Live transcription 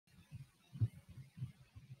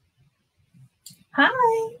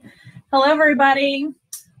Hi. Hello, everybody.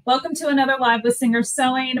 Welcome to another Live with Singer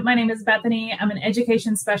Sewing. My name is Bethany. I'm an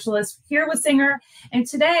education specialist here with Singer. And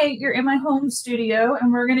today you're in my home studio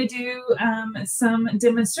and we're going to do some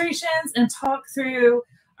demonstrations and talk through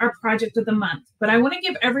our project of the month. But I want to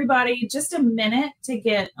give everybody just a minute to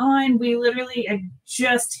get on. We literally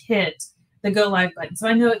just hit the go live button. So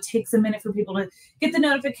I know it takes a minute for people to get the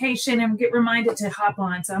notification and get reminded to hop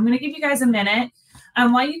on. So I'm going to give you guys a minute.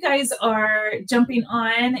 While you guys are jumping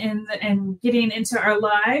on and getting into our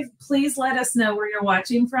live, please let us know where you're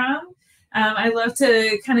watching from. I love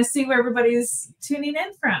to kind of see where everybody's tuning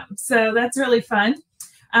in from. So that's really fun.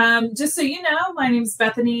 Just so you know, my name is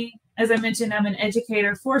Bethany. As I mentioned, I'm an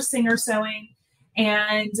educator for Singer Sewing,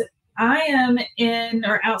 and I am in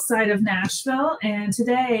or outside of Nashville, and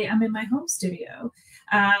today I'm in my home studio.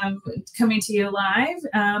 Coming to you live,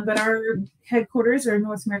 but our headquarters, or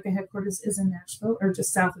North America headquarters, is in Nashville, or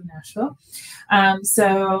just south of Nashville.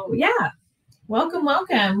 So yeah, welcome.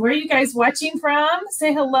 Where are you guys watching from?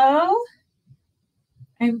 Say hello.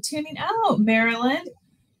 I'm tuning out, Maryland.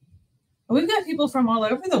 We've got people from all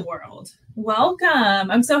over the world. Welcome.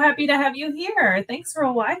 I'm so happy to have you here. Thanks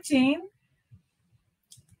for watching.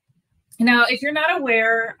 Now, if you're not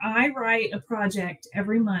aware, I write a project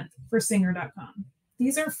every month for Singer.com.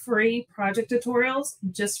 These are free project tutorials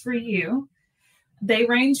just for you. They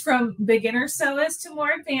range from beginner sewists to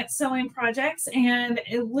more advanced sewing projects, and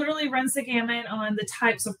it literally runs the gamut on the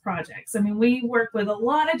types of projects. I mean, we work with a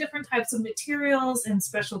lot of different types of materials and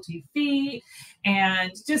specialty feet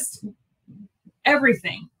and just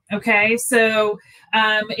everything. Okay, so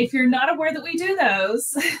if you're not aware that we do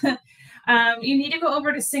those, you need to go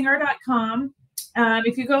over to Singer.com.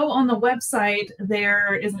 If you go on the website,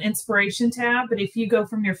 there is an inspiration tab, but if you go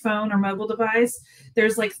from your phone or mobile device,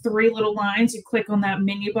 there's like 3 little lines. You click on that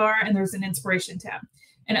menu bar and there's an inspiration tab.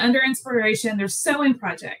 And under inspiration, there's sewing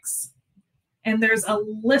projects, and there's a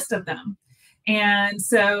list of them. And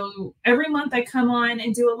so every month I come on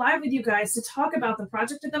and do a live with you guys to talk about the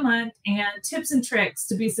project of the month and tips and tricks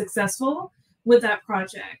to be successful with that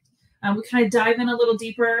project. We kind of dive in a little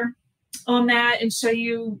deeper on that and show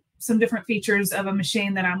you some different features of a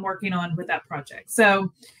machine that I'm working on with that project.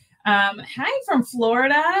 So hi from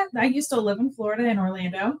Florida. I used to live in Florida, in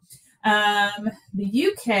Orlando.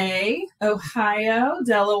 The UK, Ohio,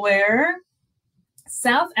 Delaware,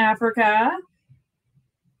 South Africa.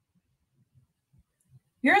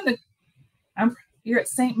 You're at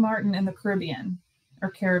St. Martin in the Caribbean,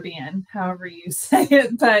 or Caribbean, however you say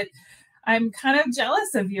it, but I'm kind of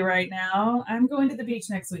jealous of you right now. I'm going to the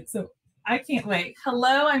beach next week, so I can't wait.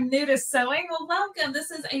 Hello, I'm new to sewing. Well, welcome.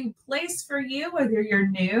 This is a place for you, whether you're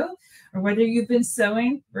new or whether you've been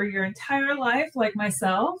sewing for your entire life like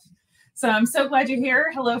myself. So I'm so glad you're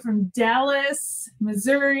here. Hello from Dallas,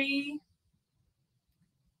 Missouri.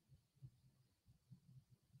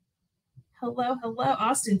 Hello,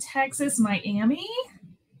 Austin, Texas, Miami.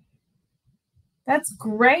 That's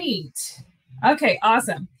great. Okay,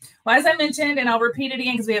 awesome. Well, as I mentioned, and I'll repeat it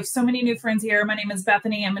again because we have so many new friends here, my name is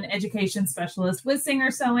Bethany. I'm an education specialist with Singer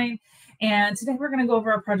Sewing, and today we're going to go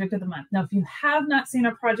over our project of the month. Now, if you have not seen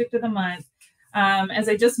our project of the month, as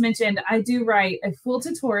I just mentioned, I do write a full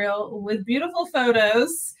tutorial with beautiful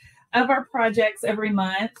photos of our projects every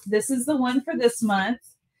month. This is the one for this month.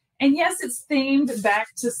 And yes, it's themed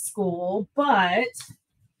back to school, but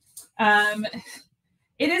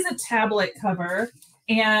it is a tablet cover.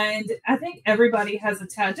 And I think everybody has a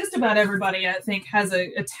tablet. Just about everybody, I think, has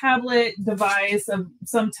a tablet device of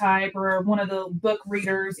some type, or one of the book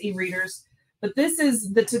readers, e-readers. But this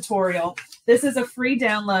is the tutorial. This is a free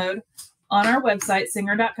download on our website,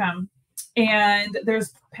 Singer.com. And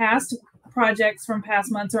there's past projects from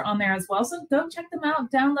past months are on there as well. So go check them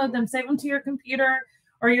out, download them, save them to your computer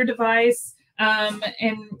or your device.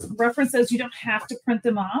 And references, you don't have to print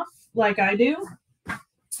them off like I do.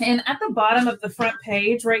 And at the bottom of the front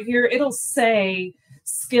page right here, it'll say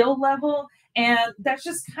skill level. And that's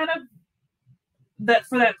just kind of that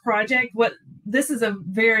for that project. This is a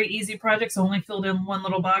very easy project, so only filled in one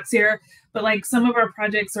little box here. But like some of our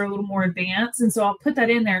projects are a little more advanced. And so I'll put that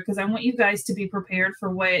in there because I want you guys to be prepared for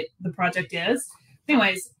what the project is.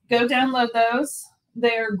 Anyways, go download those.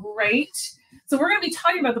 They're great. So we're going to be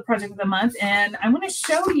talking about the project of the month. And I'm going to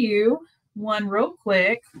show you one real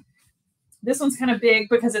quick. This one's kind of big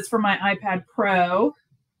because it's for my iPad Pro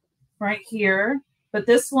right here. But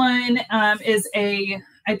this one is I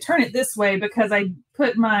turn it this way because I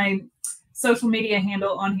put my social media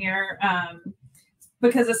handle on here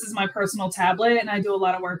because this is my personal tablet and I do a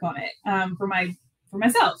lot of work on it for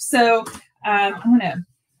myself. So I'm going to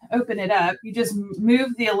open it up. You just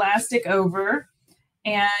move the elastic over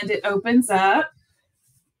and it opens up.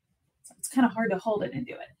 it's kind of hard to hold it and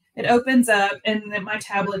do it. It opens up and then my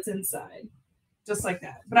tablet's inside, just like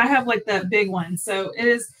that. But I have like that big one. So it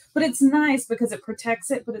is, but it's nice because it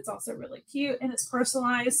protects it, but it's also really cute and it's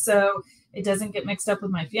personalized. So it doesn't get mixed up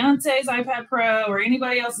with my fiance's iPad Pro or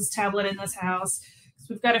anybody else's tablet in this house. So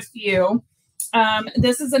we've got a few.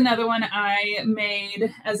 This is another one I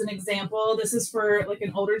made as an example. This is for like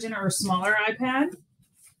an older or smaller iPad.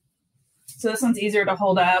 So this one's easier to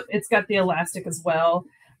hold up. It's got the elastic as well.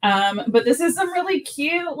 But this is some really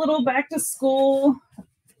cute little back to school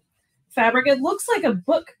fabric. It looks like a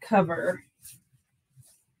book cover,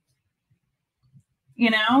 you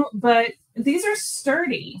know, but these are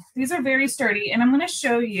sturdy. These are very sturdy. And I'm going to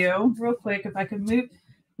show you real quick if I can move.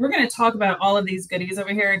 We're going to talk about all of these goodies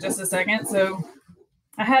over here in just a second. So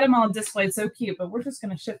I had them all displayed so cute, but we're just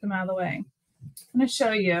going to shift them out of the way. I'm going to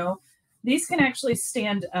show you. These can actually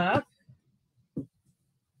stand up.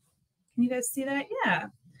 Can you guys see that? Yeah.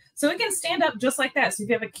 So it can stand up just like that. So if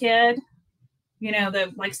you have a kid, you know,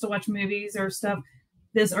 that likes to watch movies or stuff,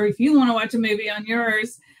 this, or if you want to watch a movie on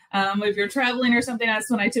yours, if you're traveling or something, that's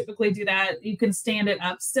when I typically do that. You can stand it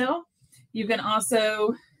up still. You can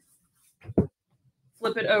also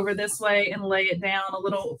flip it over this way and lay it down a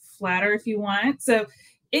little flatter if you want. So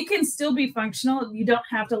it can still be functional. You don't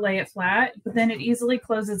have to lay it flat, but then it easily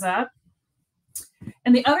closes up.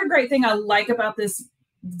 And the other great thing I like about this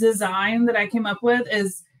design that I came up with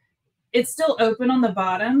is it's still open on the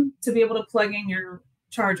bottom to be able to plug in your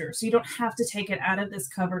charger. So you don't have to take it out of this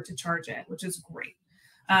cover to charge it, which is great.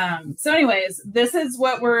 So anyways, this is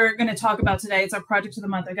what we're going to talk about today. It's our project of the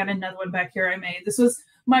month. I got another one back here I made. This was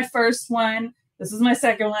my first one. This is my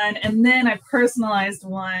second one. And then I personalized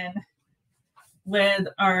one with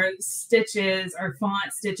our stitches, our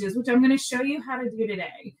font stitches, which I'm going to show you how to do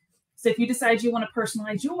today. So if you decide you want to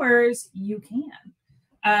personalize yours, you can.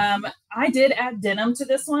 I did add denim to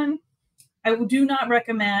this one. I do not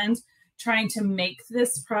recommend trying to make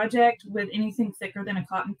this project with anything thicker than a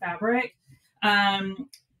cotton fabric.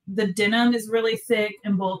 The denim is really thick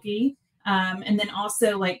and bulky. And then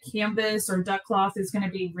also like canvas or duck cloth is going to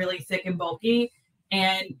be really thick and bulky,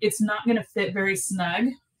 and it's not going to fit very snug,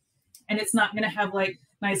 and it's not going to have like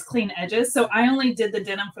nice clean edges. So I only did the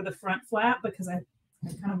denim for the front flap because I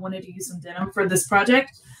kind of wanted to use some denim for this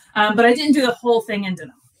project. But I didn't do the whole thing in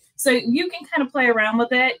denim. So you can kind of play around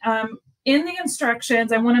with it. In the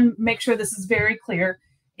instructions, I want to make sure this is very clear.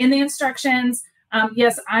 In the instructions,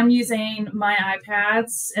 yes, I'm using my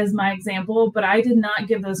iPads as my example, but I did not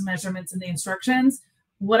give those measurements in the instructions.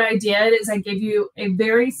 What I did is I gave you a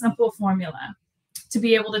very simple formula to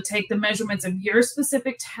be able to take the measurements of your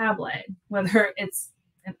specific tablet, whether it's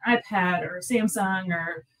an iPad or a Samsung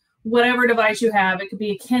or whatever device you have. It could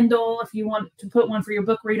be a Kindle if you want to put one for your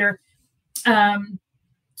book reader.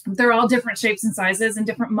 They're all different shapes and sizes, and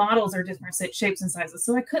different models are different shapes and sizes.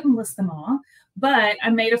 So I couldn't list them all, but I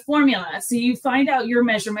made a formula. So you find out your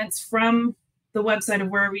measurements from the website of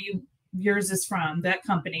wherever yours is from, that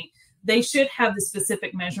company. They should have the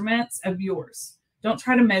specific measurements of yours. Don't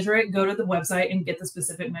try to measure it. Go to the website and get the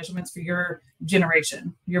specific measurements for your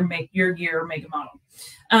generation, your year, make, and model.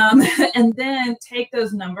 And then take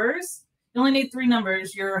those numbers. You only need 3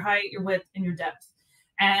 numbers: your height, your width, and your depth.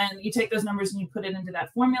 And you take those numbers and you put it into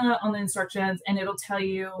that formula on the instructions, and it'll tell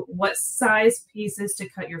you what size pieces to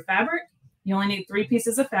cut your fabric. You only need 3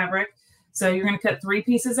 pieces of fabric. So you're going to cut 3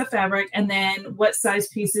 pieces of fabric, and then what size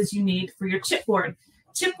pieces you need for your chipboard.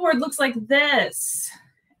 Chipboard looks like this.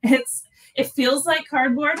 It feels like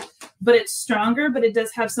cardboard, but it's stronger, but it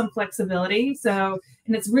does have some flexibility. So,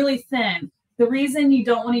 and it's really thin. The reason you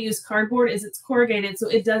don't want to use cardboard is it's corrugated, so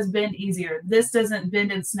it does bend easier. This doesn't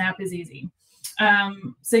bend and snap as easy.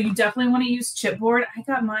 So you definitely want to use chipboard. I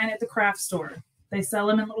got mine at the craft store. They sell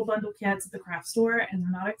them in little bundle kits at the craft store, and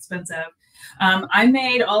they're not expensive. I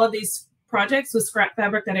made all of these projects with scrap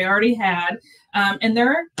fabric that I already had. And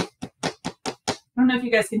they're, I don't know if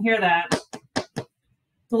you guys can hear that.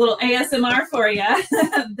 A little ASMR for you.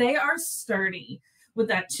 They are sturdy with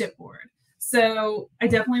that chipboard. So I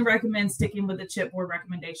definitely recommend sticking with the chipboard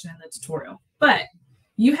recommendation in the tutorial. But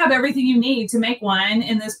you have everything you need to make one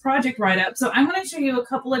in this project write-up. So I'm going to show you a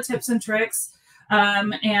couple of tips and tricks.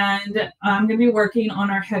 And I'm going to be working on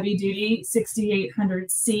our heavy-duty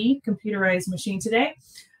 6800C computerized machine today.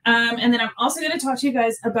 And then I'm also going to talk to you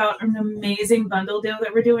guys about an amazing bundle deal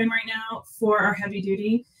that we're doing right now for our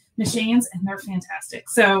heavy-duty machines, and they're fantastic.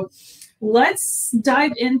 So let's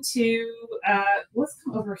dive into, let's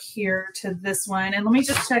come over here to this one. And let me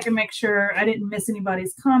just check and make sure I didn't miss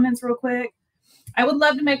anybody's comments real quick. I would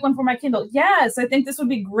love to make one for my Kindle. Yes, I think this would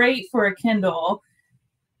be great for a Kindle.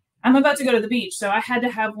 I'm about to go to the beach, so I had to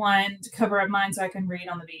have one to cover up mine so I can read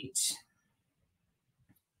on the beach.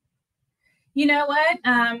 You know what?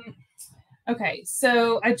 Okay,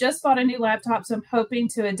 so I just bought a new laptop, so I'm hoping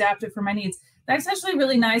to adapt it for my needs. That's actually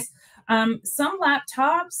really nice. Some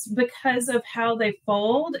laptops, because of how they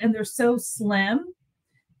fold and they're so slim,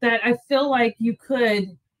 that I feel like you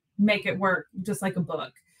could make it work just like a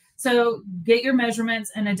book. So get your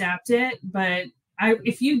measurements and adapt it. But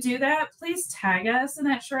if you do that, please tag us in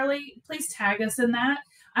that, Shirley. Please tag us in that.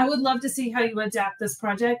 I would love to see how you adapt this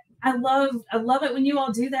project. I love it when you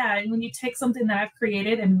all do that. And when you take something that I've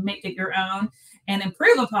created and make it your own and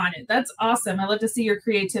improve upon it. That's awesome. I love to see your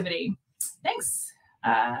creativity. Thanks.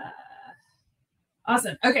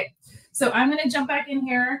 Awesome. Okay. So I'm going to jump back in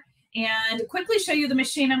here and quickly show you the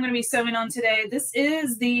machine I'm going to be sewing on today. This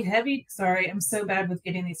is the heavy, sorry, I'm so bad with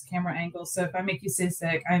getting these camera angles. So if I make you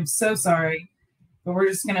seasick, I'm so sorry, but we're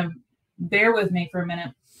just going to bear with me for a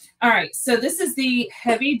minute. All right. So this is the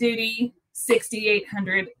heavy duty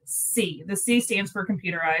 6800C. The C stands for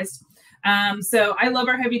computerized. So I love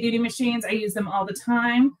our heavy duty machines. I use them all the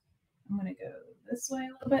time. I'm going to go this way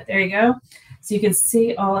a little bit. There you go. So you can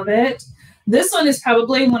see all of it. This one is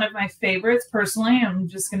probably one of my favorites personally. I'm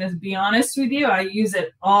just going to be honest with you. I use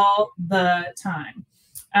it all the time.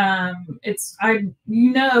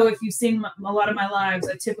 If you've seen a lot of my lives,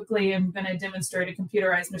 I typically am going to demonstrate a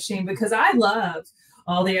computerized machine because I love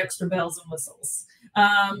all the extra bells and whistles.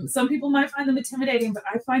 Some people might find them intimidating, but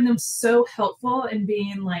I find them so helpful in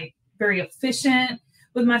being like very efficient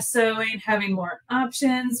with my sewing, having more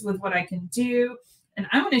options with what I can do. And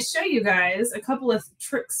I'm going to show you guys a couple of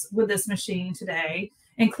tricks with this machine today,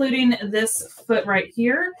 including this foot right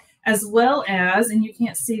here, as well as, and you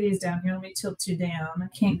can't see these down here. Let me tilt you down. I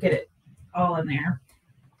can't get it all in there.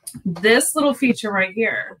 This little feature right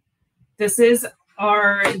here, this is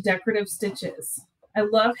our decorative stitches. I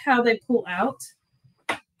love how they pull out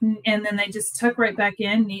and then they just tuck right back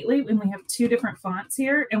in neatly. And we have two different fonts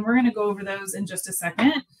here, and we're going to go over those in just a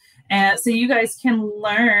second. So you guys can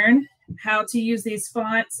learn how to use these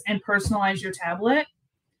fonts and personalize your tablet.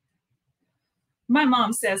 My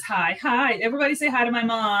mom says hi. Hi. Everybody say hi to my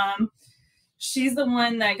mom. She's the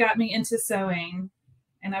one that got me into sewing,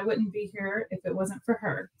 and I wouldn't be here if it wasn't for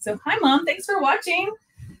her. So hi, Mom. Thanks for watching.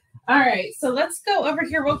 All right. So let's go over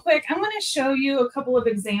here real quick. I'm going to show you a couple of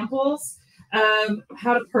examples of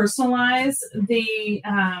how to personalize the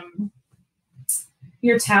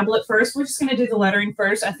your tablet first. We're just going to do the lettering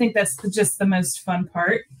first. I think that's just the most fun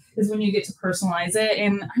part, is when you get to personalize it.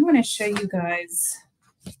 And I'm going to show you guys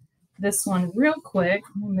this one real quick.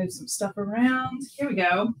 I'm going to move some stuff around. Here we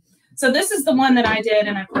go. So this is the one that I did,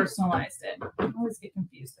 and I personalized it. I always get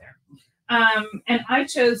confused there. And I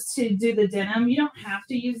chose to do the denim. You don't have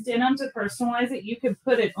to use denim to personalize it. You could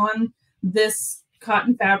put it on this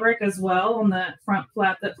cotton fabric as well, on the front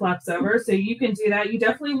flap that flaps over. So you can do that. You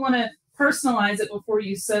definitely want to personalize it before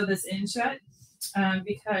you sew this in shut,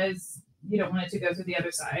 because you don't want it to go through the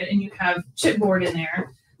other side, and you have chipboard in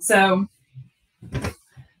there. So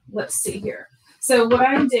let's see here. So what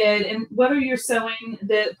I did, and whether you're sewing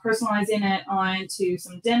personalizing it onto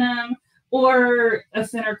some denim or a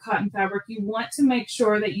thinner cotton fabric, you want to make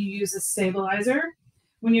sure that you use a stabilizer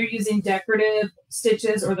when you're using decorative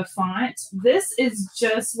stitches or the font. This is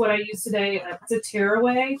just what I use today. It's a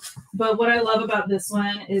tearaway, but what I love about this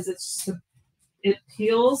one is it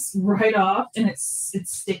peels right off, and it's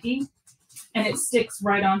sticky, and it sticks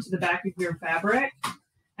right onto the back of your fabric.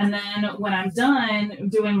 And then when I'm done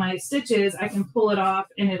doing my stitches, I can pull it off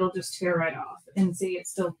and it'll just tear right off. And see, it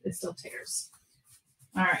still tears.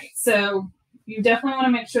 All right, so you definitely want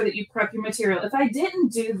to make sure that you prep your material. If I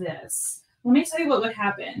didn't do this, let me tell you what would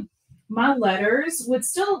happen. My letters would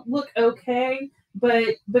still look okay,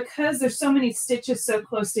 but because there's so many stitches so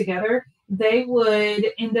close together, they would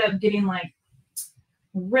end up getting like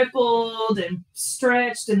rippled and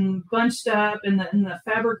stretched and bunched up, and the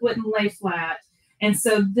fabric wouldn't lay flat. And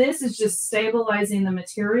so this is just stabilizing the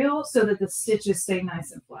material so that the stitches stay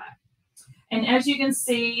nice and flat. And as you can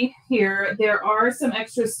see here, there are some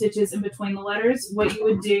extra stitches in between the letters. What you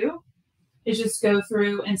would do is just go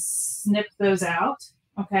through and snip those out,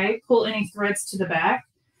 okay? Pull any threads to the back.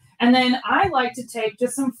 And then I like to take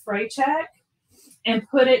just some fray check and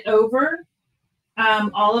put it over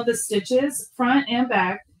all of the stitches, front and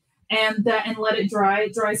back, and let it dry.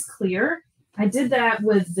 It dries clear. I did that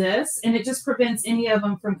with this, and it just prevents any of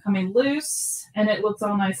them from coming loose, and it looks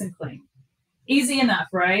all nice and clean. Easy enough,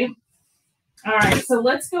 right? All right, so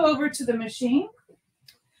let's go over to the machine,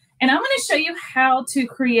 and I'm going to show you how to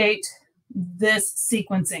create this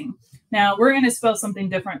sequencing. Now, we're going to spell something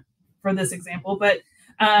different for this example, but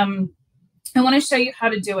I want to show you how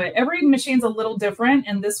to do it. Every machine's a little different,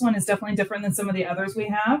 and this one is definitely different than some of the others we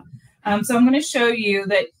have. So I'm going to show you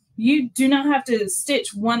that you do not have to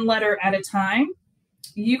stitch one letter at a time.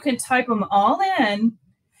 You can type them all in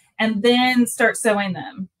and then start sewing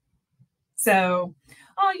them. So,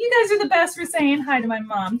 oh, you guys are the best for saying hi to my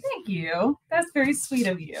mom. Thank you. That's very sweet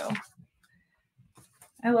of you.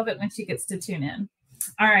 I love it when she gets to tune in.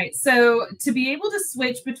 All right, so to be able to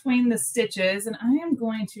switch between the stitches, and I am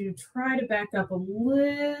going to try to back up a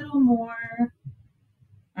little more.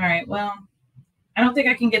 All right, well, I don't think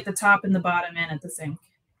I can get the top and the bottom in at the same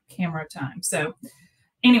camera time. So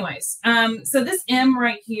anyways, so this M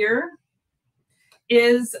right here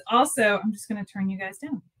is also, I'm just going to turn you guys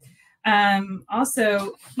down.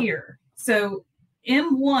 Also here. So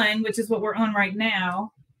M1, which is what we're on right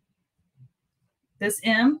now, this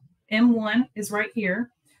M1 is right here.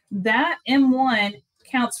 That M1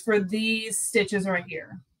 counts for these stitches right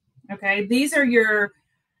here. Okay, these are your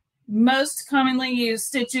most commonly used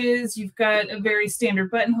stitches. You've got a very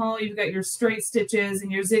standard buttonhole. You've got your straight stitches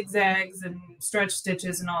and your zigzags and stretch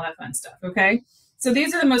stitches and all that fun stuff. Okay, so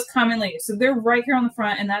these are the most commonly used. So they're right here on the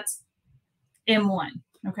front, and that's M1.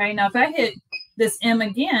 Okay, now if I hit this M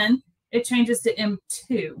again, it changes to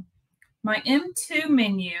M2. My M2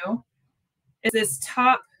 menu is this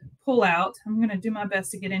top pull out. I'm going to do my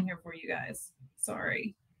best to get in here for you guys.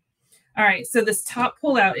 Sorry. All right, so this top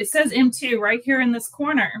pull out, it says M2 right here in this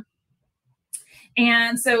corner.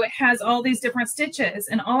 And so it has all these different stitches.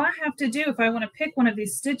 And all I have to do if I want to pick one of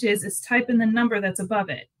these stitches is type in the number that's above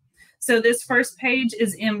it. So this first page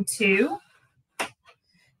is M2.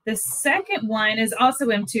 The second one is also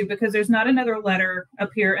M2 because there's not another letter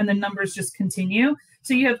up here and the numbers just continue.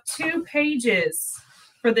 So you have 2 pages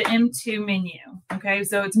for the M2 menu. Okay,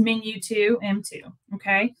 so it's menu 2, M2.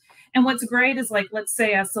 Okay, and what's great is, like, let's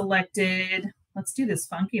say I selected, let's do this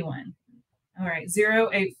funky one. All right,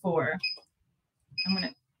 084. I'm going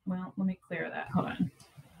to, well, let me clear that. Hold on.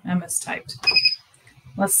 I mistyped.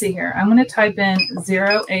 Let's see here. I'm going to type in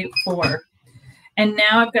 084. And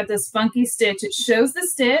now I've got this funky stitch. It shows the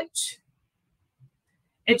stitch.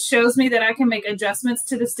 It shows me that I can make adjustments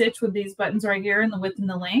to the stitch with these buttons right here in the width and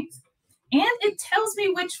the length. And it tells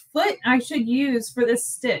me which foot I should use for this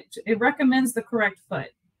stitch. It recommends the correct foot.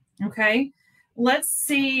 Okay. Let's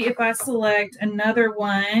see if I select another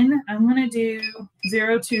one. I'm going to do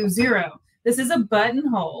 020. This is a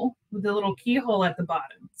buttonhole with a little keyhole at the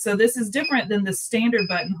bottom. So this is different than the standard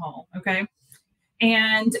buttonhole. Okay.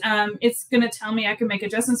 And it's going to tell me I can make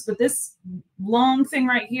adjustments, but this long thing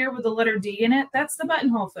right here with the letter D in it, that's the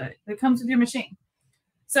buttonhole foot that comes with your machine.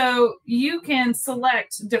 So you can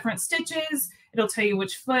select different stitches. It'll tell you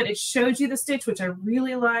which foot. It shows you the stitch, which I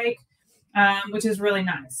really like, which is really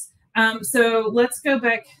nice. So let's go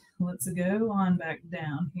back. Let's go on back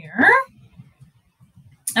down here.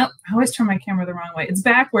 Oh, I always turn my camera the wrong way. It's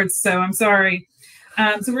backwards, so I'm sorry.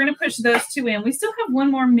 So we're going to push those 2 in. We still have one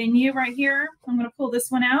more menu right here. I'm going to pull this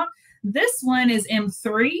one out. This one is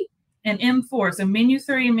M3 and M4. So menu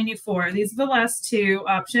 3 and menu 4. These are the last 2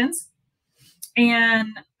 options.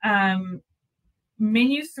 And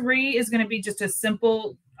menu 3 is going to be just a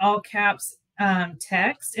simple all caps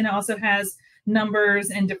text. And it also has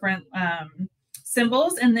numbers and different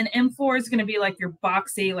symbols. And then M4 is going to be like your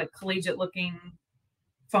boxy, like collegiate looking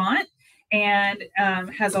font, and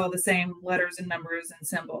has all the same letters and numbers and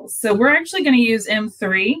symbols. So we're actually going to use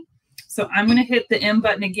M3. So I'm going to hit the M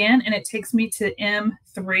button again, and it takes me to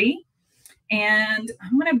M3. And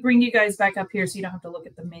I'm going to bring you guys back up here so you don't have to look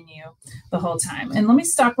at the menu the whole time. And let me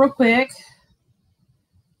stop real quick.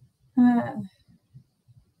 A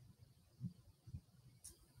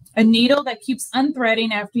needle that keeps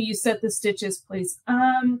unthreading after you set the stitches, please.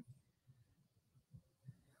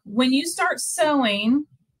 When you start sewing,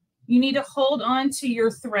 you need to hold on to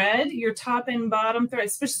your thread, your top and bottom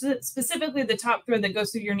thread, specifically the top thread that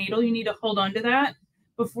goes through your needle. You need to hold on to that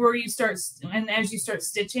before you start, and as you start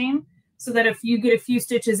stitching, so that if you get a few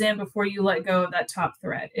stitches in before you let go of that top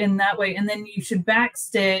thread. In that way, and then you should back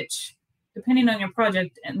stitch, depending on your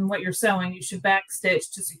project and what you're sewing, you should back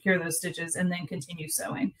stitch to secure those stitches and then continue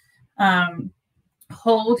sewing.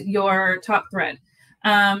 Hold your top thread.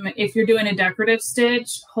 If you're doing a decorative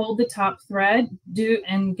stitch, hold the top thread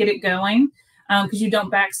and get it going, because you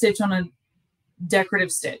don't back stitch on a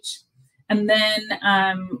decorative stitch. And then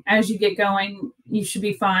as you get going, you should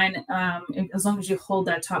be fine. As long as you hold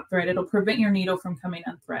that top thread, it'll prevent your needle from coming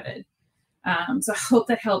unthreaded. So I hope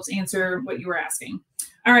that helps answer what you were asking.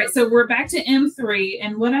 All right, so we're back to M3.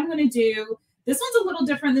 And what I'm going to do, this one's a little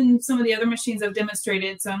different than some of the other machines I've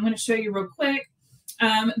demonstrated. So I'm going to show you real quick.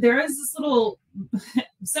 There is this little,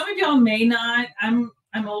 some of y'all may not, I'm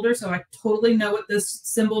older, so I totally know what this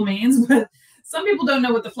symbol means, but some people don't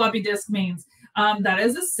know what the floppy disk means. That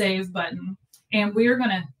is a save button, and we are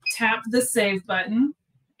going to tap the save button,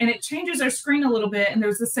 and it changes our screen a little bit, and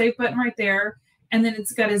there's the save button right there, and then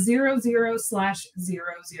it's got a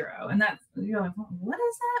 00/00, and that, you're like, well, what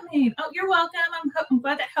does that mean? Oh, you're welcome. I'm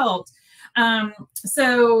glad that helped.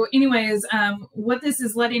 So anyways, what this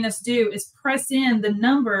is letting us do is press in the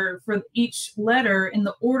number for each letter in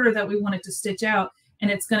the order that we want it to stitch out,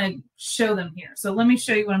 and it's going to show them here. So let me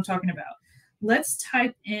show you what I'm talking about. Let's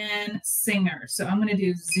type in singer. So I'm going to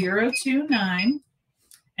do 029,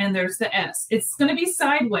 and there's the S. It's going to be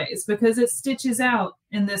sideways because it stitches out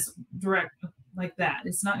in this direction like that.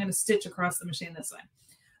 It's not going to stitch across the machine this way.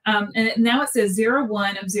 And now it says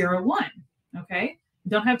 01 of 01. Okay.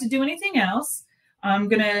 Don't have to do anything else. I'm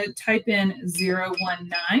going to type in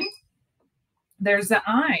 019. There's the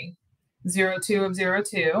I. 02 of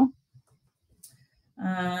 02.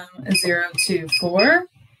 024.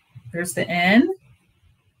 There's the N.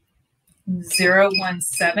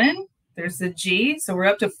 017. There's the G. So we're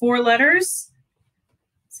up to 4 letters.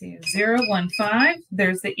 Let's see, 015.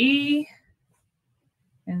 There's the E.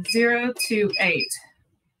 And 028.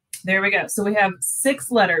 There we go. So we have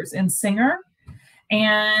 6 letters in singer,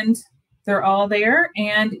 and they're all there.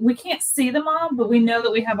 And we can't see them all, but we know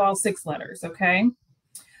that we have all 6 letters, okay?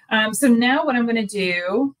 So now what I'm going to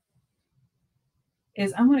do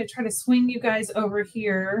is I'm going to try to swing you guys over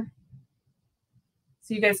here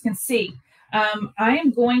so you guys can see. I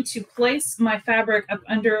am going to place my fabric up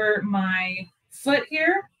under my foot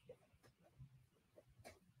here.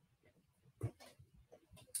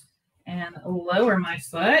 And lower my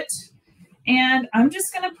foot. And I'm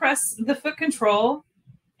just going to press the foot control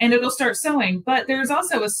and it'll start sewing. But there's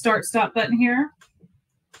also a start-stop button here.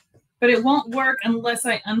 But it won't work unless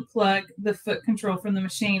I unplug the foot control from the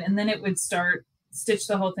machine, and then it would stitch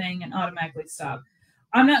the whole thing and automatically stop.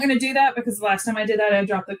 I'm not going to do that because the last time I did that, I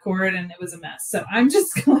dropped the cord and it was a mess. So I'm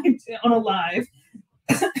just going to, on a live,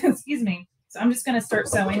 excuse me. So I'm just going to start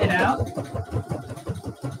sewing it out.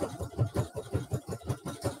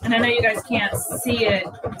 And I know you guys can't see it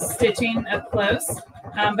stitching up close,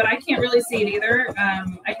 but I can't really see it either.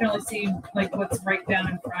 I can only see like what's right down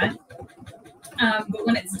in front. But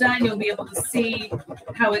when it's done, you'll be able to see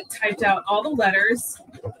how it typed out all the letters.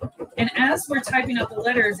 And as we're typing out the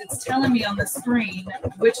letters, it's telling me on the screen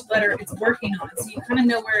which letter it's working on. So you kind of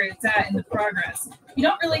know where it's at in the progress. You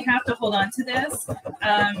don't really have to hold on to this,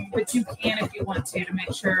 but you can if you want to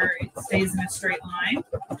make sure it stays in a straight line.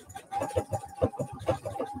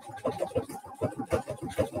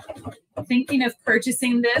 Thinking of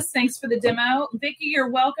purchasing this. Thanks for the demo. Vicki, you're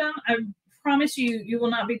welcome. I promise you, you will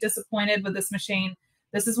not be disappointed with this machine.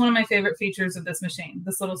 This is one of my favorite features of this machine,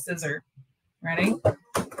 this little scissor. Ready?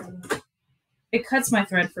 It cuts my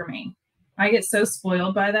thread for me. I get so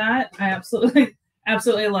spoiled by that. I absolutely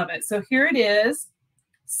love it. So here it is,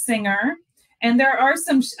 singer. And there are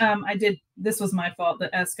some, this was my fault.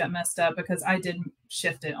 The S got messed up because I didn't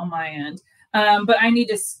shift it on my end. But I need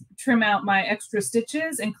to trim out my extra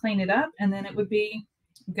stitches and clean it up, and then it would be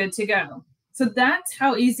good to go. So that's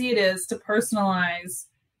how easy it is to personalize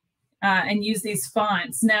and use these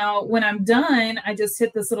fonts. Now, when I'm done, I just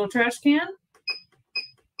hit this little trash can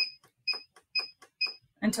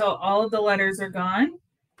until all of the letters are gone.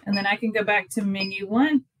 And then I can go back to menu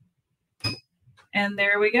 1. And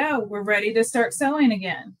there we go. We're ready to start sewing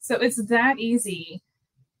again. So it's that easy.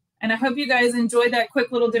 And I hope you guys enjoyed that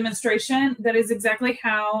quick little demonstration. That is exactly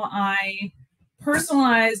how I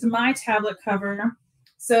personalized my tablet cover.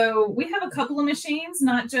 So we have a couple of machines,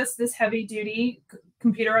 not just this heavy duty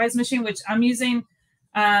computerized machine, which I'm using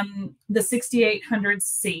the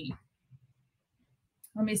 6800C.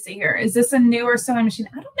 Let me see here. Is this a newer sewing machine?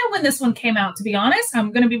 I don't know when this one came out, to be honest.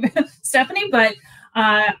 I'm going to be Stephanie, but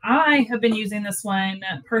I have been using this one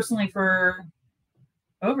personally for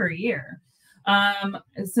over a year.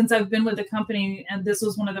 Since I've been with the company, and this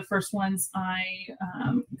was one of the first ones I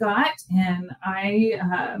got, and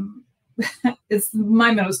it's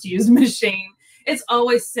my most used machine. It's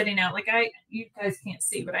always sitting out. Like you guys can't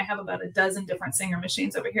see, but I have about a dozen different Singer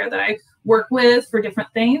machines over here that I work with for different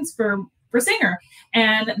things for Singer.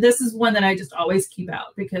 And this is one that I just always keep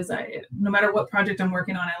out because no matter what project I'm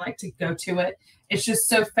working on, I like to go to it. It's just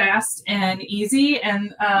so fast and easy,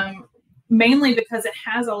 and mainly because it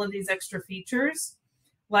has all of these extra features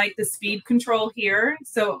like the speed control here.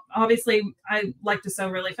 So obviously I like to sew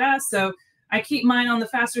really fast, so I keep mine on the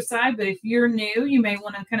faster side, but if you're new, you may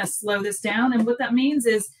want to kind of slow this down. And what that means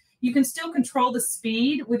is you can still control the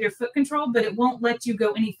speed with your foot control, but it won't let you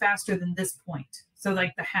go any faster than this point. So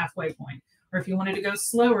like the halfway point. Or if you wanted to go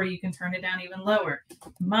slower, you can turn it down even lower.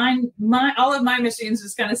 All of my machines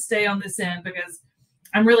just kind of stay on this end because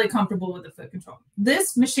I'm really comfortable with the foot control.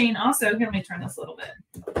 This machine also, here, let me turn this a little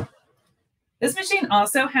bit. This machine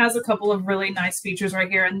also has a couple of really nice features right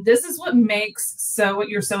here. And this is what makes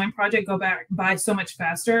your sewing project go by so much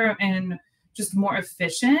faster and just more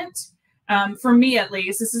efficient. For me, at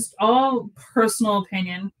least, this is all personal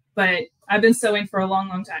opinion, but I've been sewing for a long,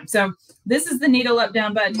 long time. So this is the needle up,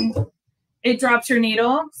 down button. It drops your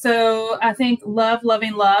needle. So I think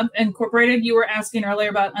Loving Love Incorporated, you were asking earlier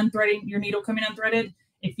about unthreading your needle coming unthreaded.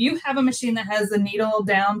 If you have a machine that has the needle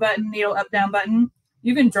down button, needle up, down button,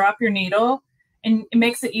 you can drop your needle and it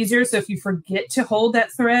makes it easier. So if you forget to hold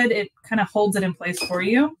that thread, it kind of holds it in place for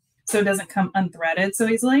you so it doesn't come unthreaded so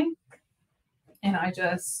easily. And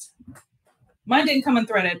mine didn't come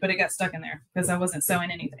unthreaded, but it got stuck in there because I wasn't sewing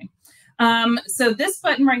anything. So this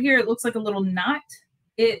button right here, it looks like a little knot.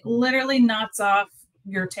 It literally knots off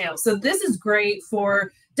your tail. So this is great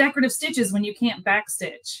for decorative stitches when you can't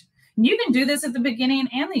backstitch. And you can do this at the beginning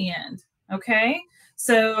and the end, okay?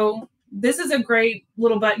 So this is a great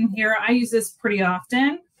little button here. I use this pretty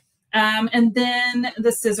often. And then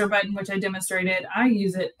the scissor button, which I demonstrated, I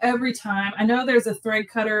use it every time. I know there's a thread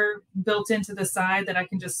cutter built into the side that I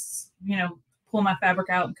can just, pull my fabric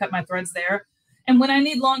out and cut my threads there. And when I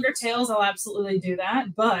need longer tails, I'll absolutely do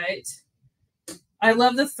that. But I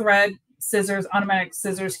love the thread scissors, automatic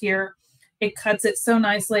scissors here. It cuts it so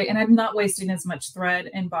nicely, and I'm not wasting as much thread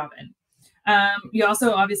and bobbin. You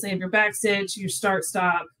also obviously have your backstitch, your start,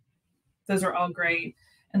 stop. Those are all great.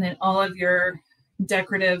 And then all of your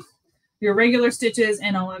your regular stitches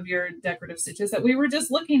and all of your decorative stitches that we were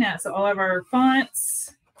just looking at. So all of our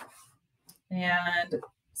fonts and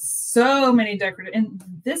so many decorative, and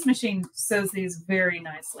this machine sews these very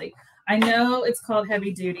nicely. I know it's called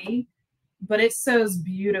heavy duty, but it sews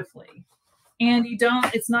beautifully. And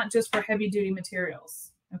it's not just for heavy duty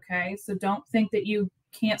materials. Okay. So don't think that you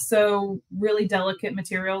can't sew really delicate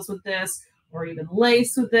materials with this or even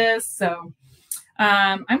lace with this. So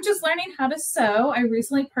I'm just learning how to sew. I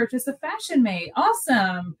recently purchased a Fashion Mate.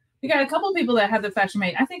 Awesome. We got a couple of people that have the Fashion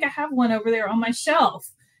Mate. I think I have one over there on my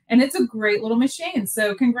shelf, and it's a great little machine.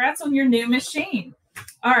 So congrats on your new machine.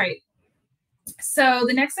 All right. So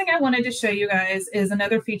the next thing I wanted to show you guys is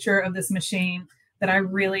another feature of this machine that I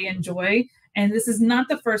really enjoy. And this is not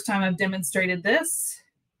the first time I've demonstrated this,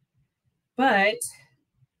 but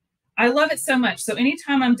I love it so much. So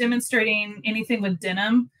anytime I'm demonstrating anything with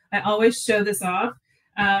denim, I always show this off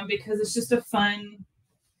because it's just a fun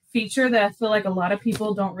feature that I feel like a lot of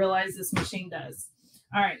people don't realize this machine does.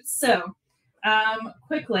 All right, so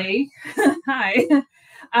quickly, hi.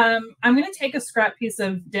 I'm going to take a scrap piece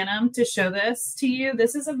of denim to show this to you.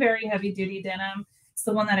 This is a very heavy duty denim. It's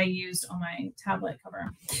the one that I used on my tablet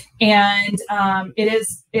cover. And it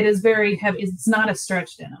is very heavy. It's not a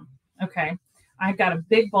stretch denim. Okay. I got a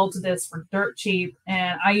big bolt of this for dirt cheap,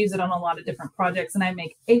 and I use it on a lot of different projects, and I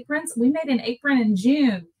make aprons. We made an apron in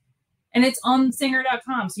June, and it's on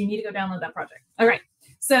singer.com, so you need to go download that project. All right.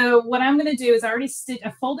 So what I'm going to do is I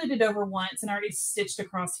folded it over once and I already stitched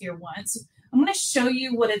across here once. I'm going to show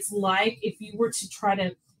you what it's like if you were to try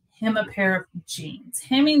to hem a pair of jeans.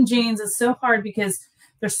 Hemming jeans is so hard because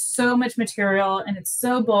there's so much material and it's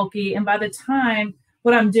so bulky. And by the time,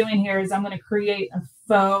 what I'm doing here is I'm going to create a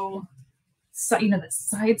faux, the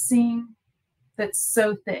side seam that's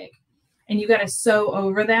so thick. And you got to sew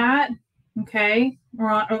over that, okay,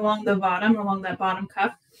 or along that bottom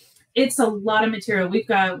cuff. It's a lot of material. We've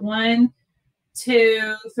got 1,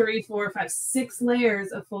 2, 3, 4, 5, 6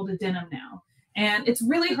 layers of folded denim now. And it's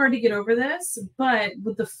really hard to get over this, but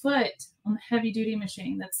with the foot on the heavy duty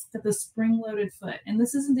machine, that's the spring-loaded foot. And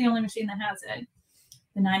this isn't the only machine that has it.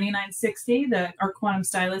 The 9960, our Quantum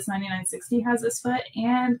Stylist 9960 has this foot,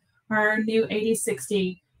 and our new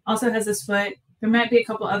 8060 also has this foot. There might be a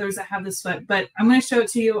couple others that have this foot, but I'm going to show it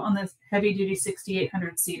to you on this heavy duty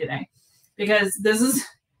 6800C today because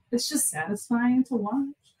it's just satisfying to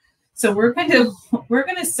watch. So we're going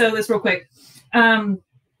to sew this real quick.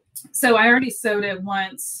 So I already sewed it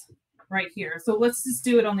once right here. So let's just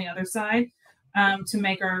do it on the other side to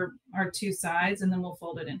make our 2 sides, and then we'll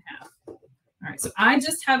fold it in half. All right. So I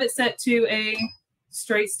just have it set to a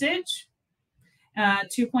straight stitch,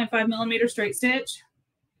 2.5 millimeter straight stitch.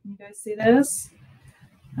 You guys see this?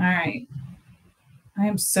 All right. I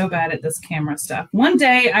am so bad at this camera stuff. One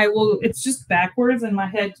day it's just backwards in my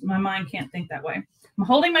head. My mind can't think that way. I'm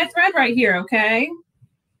holding my thread right here, okay?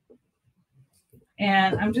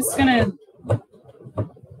 And I'm just going to,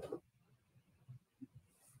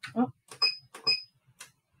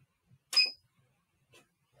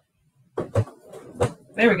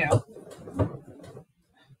 there we go.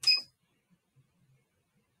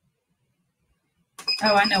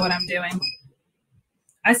 Oh, I know what I'm doing.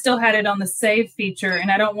 I still had it on the save feature,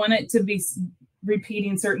 and I don't want it to be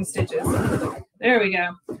repeating certain stitches. There we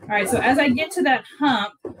go. All right, so as I get to that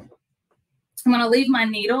hump, I'm going to leave my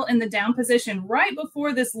needle in the down position right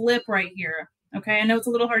before this lip right here. Okay, I know it's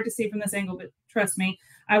a little hard to see from this angle, but trust me,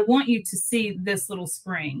 I want you to see this little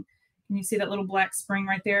spring. Can you see that little black spring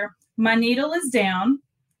right there? My needle is down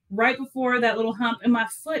right before that little hump, and my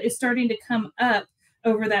foot is starting to come up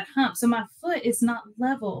over that hump. So my foot is not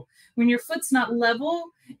level. When your foot's not level,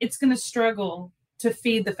 it's going to struggle to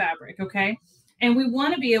feed the fabric, okay? And we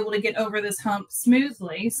want to be able to get over this hump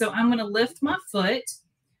smoothly. So I'm going to lift my foot,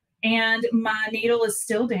 and my needle is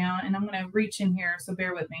still down, and I'm going to reach in here, so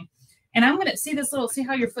bear with me. And I'm going to see this little, see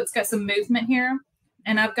how your foot's got some movement here?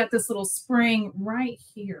 And I've got this little spring right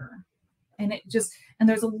here. And it just, and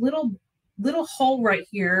there's a little hole right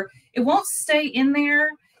here. It won't stay in there.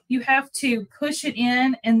 You have to push it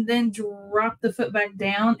in and then drop the foot back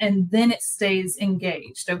down, and then it stays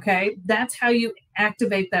engaged, okay? That's how you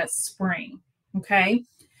activate that spring, okay?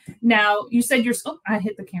 Now, you said you're, oh, I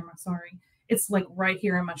hit the camera, sorry. It's like right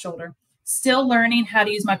here on my shoulder. Still learning how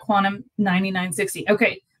to use my Quantum 9960.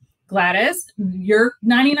 Okay, Gladys, your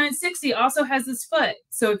 9960 also has this foot.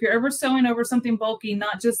 So if you're ever sewing over something bulky,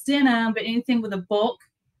 not just denim, but anything with a bulk,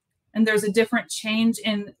 and there's a different change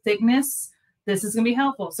in thickness, this is going to be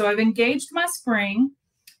helpful. So I've engaged my spring,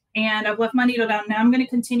 and I've left my needle down. Now I'm going to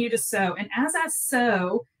continue to sew. And as I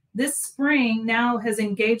sew, this spring now has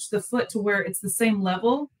engaged the foot to where it's the same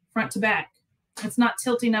level front to back. It's not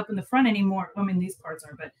tilting up in the front anymore. I mean, these parts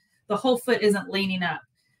are, but the whole foot isn't leaning up.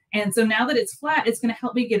 And so now that it's flat, it's going to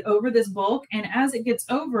help me get over this bulk. And as it gets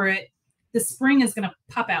over it, the spring is going to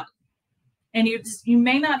pop out. And you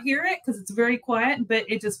may not hear it because it's very quiet, but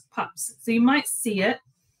it just pops. So you might see it.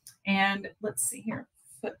 And let's see here.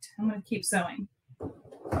 Foot. I'm going to keep sewing.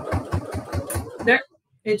 There,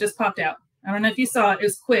 it just popped out. I don't know if you saw it. It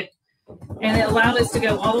was quick. And it allowed us to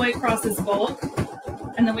go all the way across this bulk.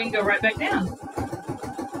 And then we can go right back down.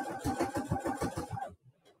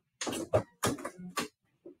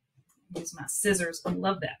 Use my scissors. I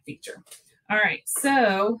love that feature. All right,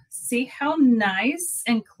 so see how nice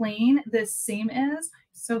and clean this seam is?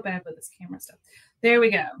 I'm so bad with this camera stuff. There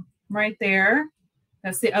we go, right there.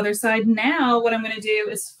 That's the other side. Now what I'm going to do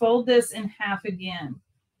is fold this in half again.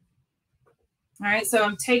 All right, so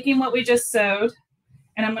I'm taking what we just sewed,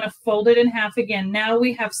 and I'm going to fold it in half again. Now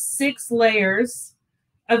we have 6 layers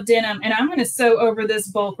of denim, and I'm going to sew over this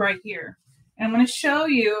bulk right here. And I'm going to show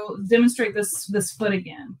you, demonstrate this foot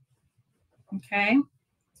again. Okay,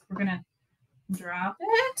 so we're going to drop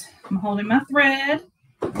it. I'm holding my thread.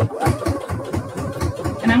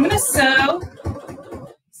 And I'm going to sew.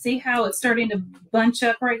 See how it's starting to bunch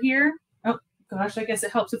up right here? Oh, gosh, I guess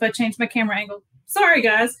it helps if I change my camera angle. Sorry,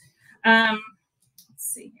 guys. Let's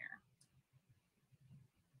see here.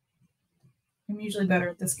 I'm usually better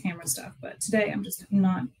at this camera stuff, but today I'm just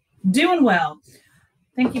not doing well.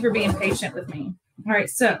 Thank you for being patient with me. All right,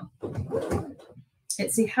 so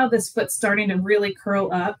see how this foot's starting to really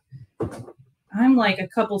curl up? I'm like a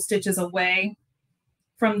couple stitches away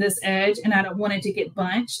from this edge, and I don't want it to get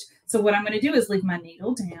bunched. So what I'm going to do is leave my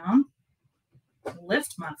needle down,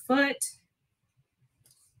 lift my foot.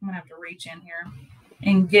 I'm going to have to reach in here,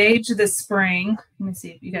 engage the spring. Let me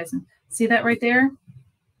see if you guys can see that right there.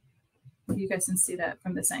 You guys can see that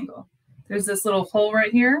from this angle. There's this little hole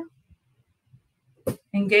right here.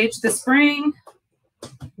 Engage the spring,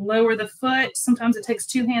 lower the foot. Sometimes it takes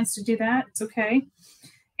 2 hands to do that. It's okay.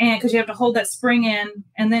 And because you have to hold that spring in.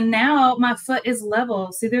 And then now my foot is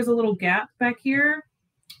level. See, there's a little gap back here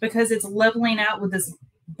because it's leveling out with this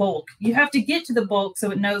bulk. You have to get to the bulk so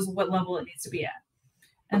it knows what level it needs to be at.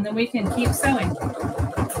 And then we can keep sewing.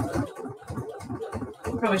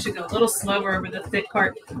 Probably should go a little slower over the thick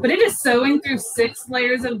part. But it is sewing through 6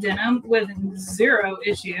 layers of denim with 0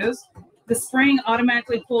 issues. The spring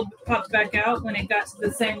automatically popped back out when it got to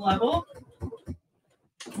the same level.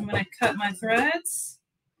 I'm going to cut my threads.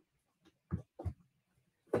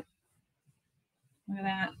 Look at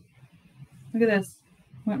that. Look at this.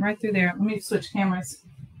 Went right through there. Let me switch cameras.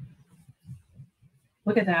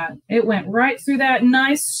 Look at that. It went right through that.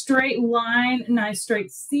 Nice straight line, nice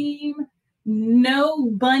straight seam. No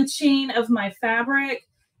bunching of my fabric.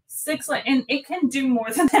 6 layers, and it can do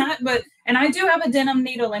more than that, and I do have a denim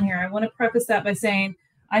needle in here. I want to preface that by saying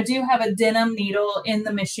I do have a denim needle in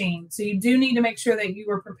the machine. So you do need to make sure that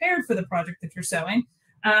you are prepared for the project that you're sewing.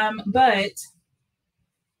 But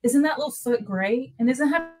isn't that little foot great? And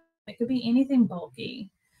isn't that, it could be anything bulky.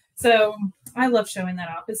 So I love showing that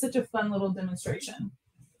off. It's such a fun little demonstration.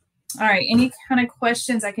 All right, any kind of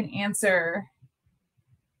questions I can answer?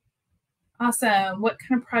 Awesome. What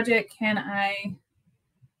kind of project can I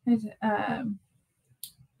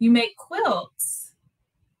You make quilts.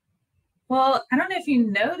 Well, I don't know if you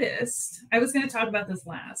noticed, I was going to talk about this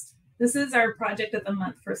last. This is our project of the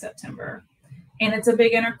month for September. And it's a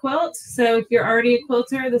beginner quilt. So if you're already a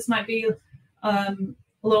quilter, this might be a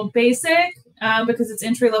little basic because it's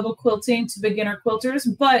entry-level quilting to beginner quilters,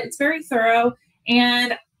 but it's very thorough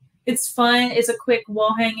and it's fun. It's a quick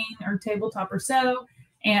wall hanging or tabletop or so,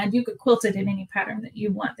 and you could quilt it in any pattern that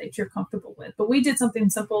you want that you're comfortable with. But we did something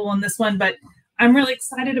simple on this one, but I'm really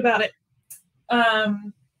excited about it.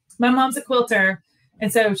 My mom's a quilter,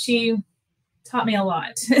 and so she taught me a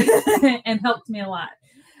lot and helped me a lot.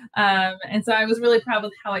 And so I was really proud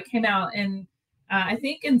with how it came out. And I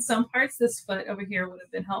think in some parts, this foot over here would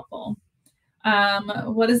have been helpful.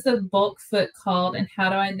 What is the bulk foot called, and how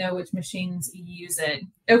do I know which machines use it?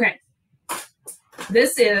 Okay.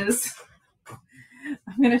 This is,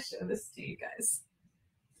 I'm going to show this to you guys.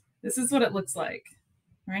 This is what it looks like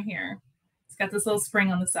right here. It's got this little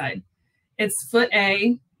spring on the side. It's foot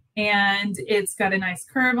A, and it's got a nice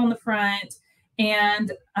curve on the front,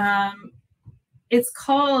 and it's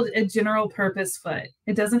called a general purpose foot.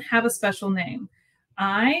 It doesn't have a special name.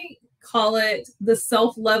 I call it the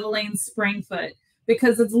self-leveling spring foot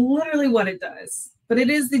because it's literally what it does. But it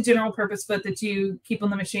is the general purpose foot that you keep on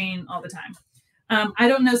the machine all the time. I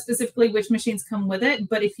don't know specifically which machines come with it,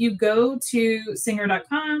 but if you go to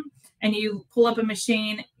singer.com and you pull up a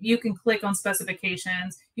machine, you can click on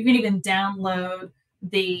specifications. You can even download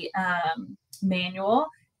the manual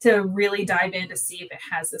to really dive in to see if it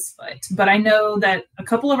has this foot. But I know that a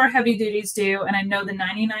couple of our heavy duties do, and I know the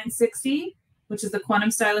 9960, which is the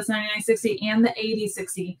Quantum Stylus 9960, and the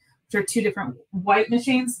 8060, which are two different white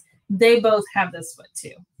machines, they both have this foot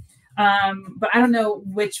too. But I don't know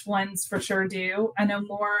which ones for sure do. I know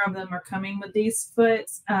more of them are coming with these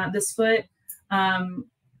foots, this foot.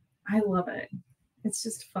 I love it. It's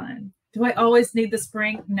just fun. Do I always need the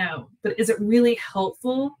spring? No. But is it really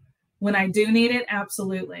helpful when I do need it?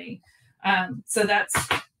 Absolutely. So that's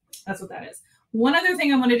what that is. One other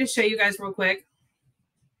thing I wanted to show you guys real quick,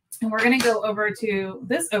 and we're going to go over to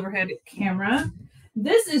this overhead camera.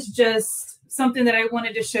 This is just something that I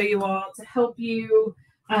wanted to show you all to help you.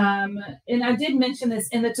 And I did mention this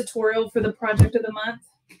in the tutorial for the project of the month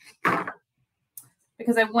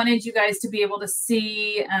because I wanted you guys to be able to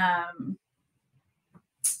see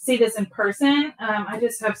this in person. I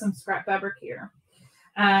just have some scrap fabric here.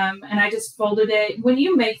 And I just folded it. When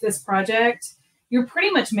you make this project, you're pretty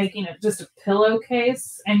much making it just a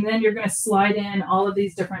pillowcase, and then you're going to slide in all of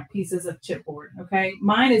these different pieces of chipboard. Okay,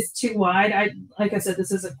 mine is too wide. Like I said,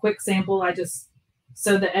 this is a quick sample. I just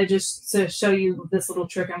sewed the edges to show you this little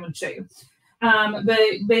trick I'm going to show you. But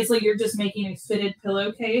basically, you're just making a fitted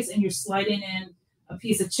pillowcase, and you're sliding in a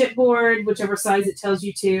piece of chipboard, whichever size it tells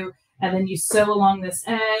you to, and then you sew along this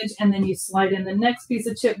edge, and then you slide in the next piece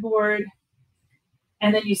of chipboard.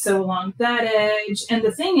 And then you sew along that edge. And the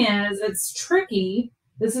thing is, it's tricky.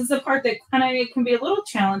 This is the part that kind of can be a little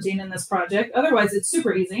challenging in this project. Otherwise, it's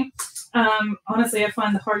super easy. Honestly, I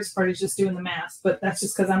find the hardest part is just doing the math, but that's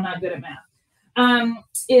just because I'm not good at math.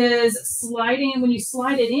 Is sliding, when you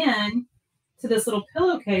slide it in to this little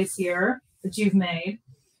pillowcase here that you've made,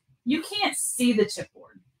 you can't see the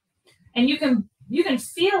chipboard. And you can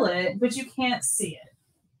feel it, but you can't see it.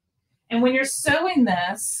 And when you're sewing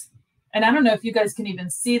this, and I don't know if you guys can even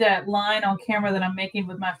see that line on camera that I'm making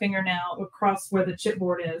with my fingernail across where the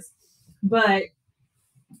chipboard is, but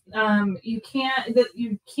you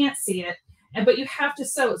can't see it, but you have to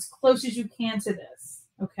sew as close as you can to this,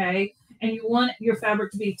 okay? And you want your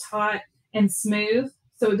fabric to be taut and smooth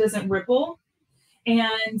so it doesn't ripple.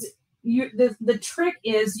 And the trick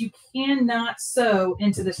is you cannot sew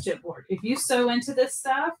into this chipboard. If you sew into this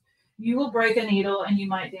stuff, you will break a needle and you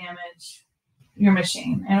might damage your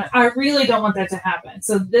machine. And I really don't want that to happen.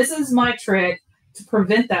 So this is my trick to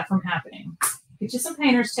prevent that from happening. Get you some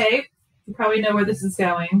painter's tape. You probably know where this is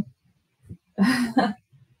going.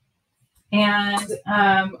 And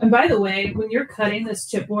by the way, when you're cutting this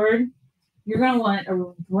chipboard, you're going to want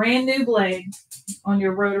a brand new blade on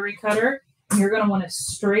your rotary cutter. And you're going to want a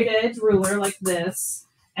straight edge ruler like this.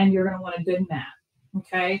 And you're going to want a good mat.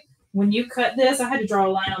 Okay. When you cut this, I had to draw a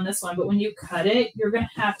line on this one, but when you cut it, you're going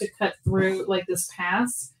to have to cut through like this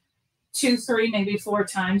pass 2, 3, maybe 4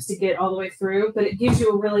 times to get all the way through, but it gives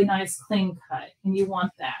you a really nice clean cut, and you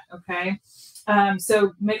want that, okay?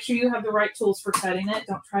 So make sure you have the right tools for cutting it.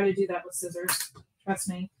 Don't try to do that with scissors. Trust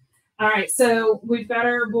me. All right, so we've got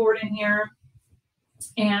our board in here,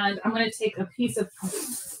 and I'm going to take a piece of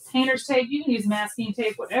painter's tape. You can use masking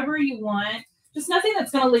tape, whatever you want. Just nothing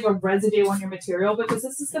that's going to leave a residue on your material because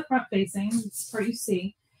this is the front facing. It's part you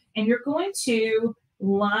see. And you're going to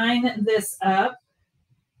line this up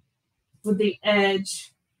with the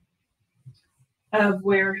edge of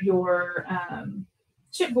where your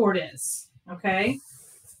chipboard is, okay?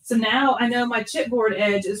 So now I know my chipboard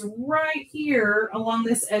edge is right here along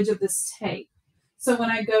this edge of this tape. So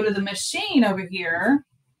when I go to the machine over here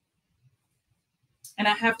and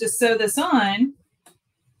I have to sew this on,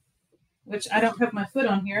 which I don't have my foot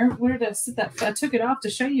on here. Where did I sit that? I took it off to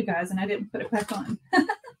show you guys and I didn't put it back on.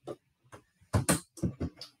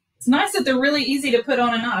 It's nice that they're really easy to put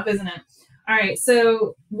on and off, isn't it? All right,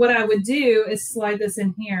 so what I would do is slide this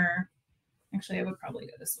in here. Actually, I would probably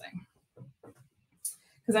go this way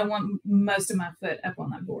because I want most of my foot up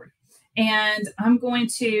on that board. And I'm going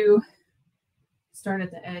to start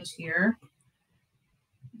at the edge here.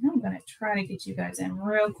 I'm going to try to get you guys in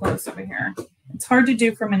real close over here. It's hard to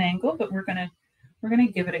do from an angle, but we're going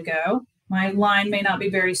to give it a go. My line may not be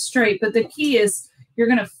very straight, but the key is you're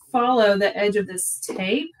going to follow the edge of this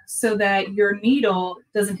tape so that your needle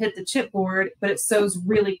doesn't hit the chipboard, but it sews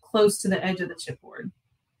really close to the edge of the chipboard.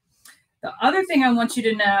 The other thing I want you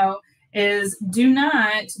to know is do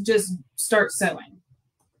not just start sewing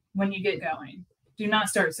when you get going. Do not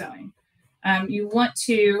start sewing. You want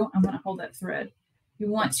to, I'm going to hold that thread. You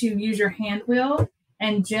want to use your hand wheel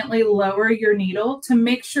and gently lower your needle to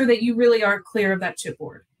make sure that you really are clear of that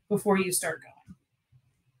chipboard before you start going.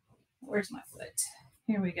 Where's my foot?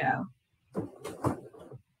 Here we go.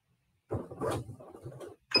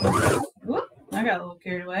 Whoop, I got a little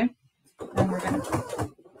carried away. And we're going to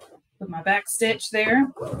put my back stitch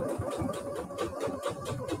there.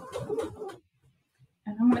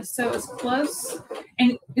 And I'm going to sew as close.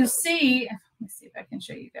 And you'll see, let me see if I can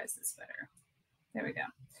show you guys this better. There we go.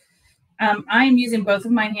 I am using both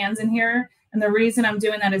of my hands in here. And the reason I'm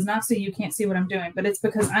doing that is not so you can't see what I'm doing, but it's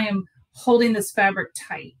because I am holding this fabric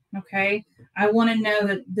tight, okay? I want to know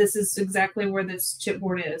that this is exactly where this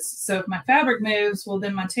chipboard is. So if my fabric moves, well,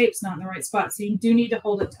 then my tape's not in the right spot. So you do need to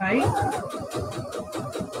hold it tight.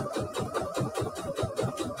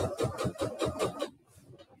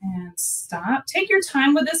 And stop. Take your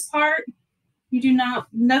time with this part. You do not,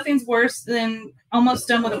 nothing's worse than almost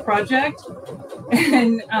done with a project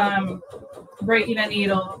and breaking a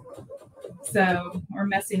needle, so, or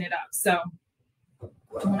messing it up. So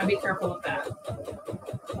I want to be careful of that.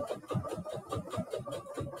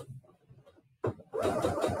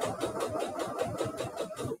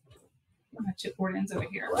 My chipboard ends over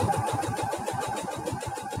here.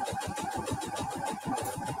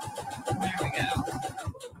 There we go.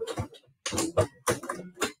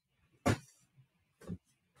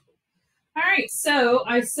 All right, so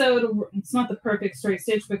I sewed, it's not the perfect straight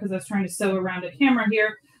stitch because I was trying to sew around a camera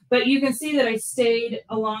here, but you can see that I stayed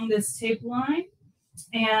along this tape line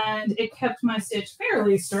and it kept my stitch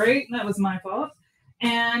fairly straight. That was my fault.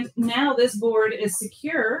 And now this board is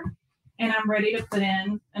secure and I'm ready to put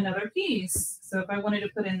in another piece. So if I wanted to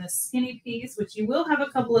put in this skinny piece, which you will have a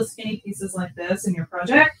couple of skinny pieces like this in your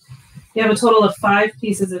project, you have a total of 5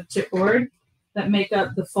 pieces of chipboard that make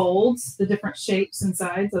up the folds, the different shapes and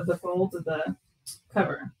sides of the folds of the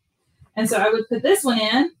cover. And so I would put this one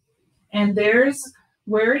in, and there's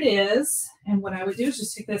where it is. And what I would do is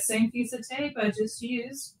just take that same piece of tape I just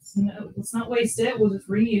used. No, let's not waste it. We'll just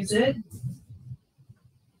reuse it.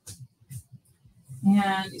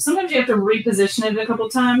 And sometimes you have to reposition it a couple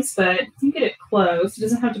times, but you get it close. It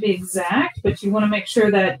doesn't have to be exact, but you want to make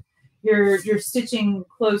sure that you're stitching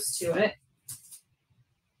close to it.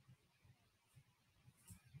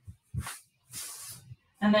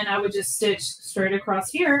 And then I would just stitch straight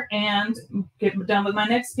across here and get done with my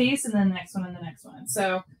next piece and then the next one and the next one.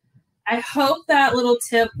 So I hope that little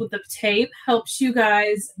tip with the tape helps you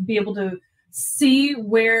guys be able to see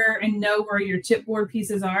where and know where your chipboard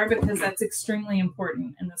pieces are, because that's extremely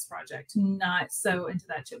important in this project, to not sew into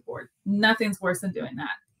that chipboard. Nothing's worse than doing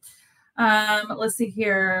that. Let's see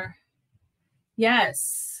here.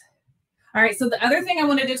 Yes. All right, so the other thing I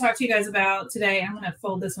wanted to talk to you guys about today, I'm going to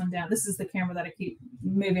fold this one down. This is the camera that I keep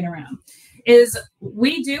moving around, is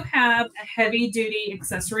we do have a heavy-duty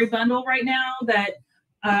accessory bundle right now that,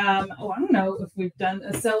 I don't know if we've done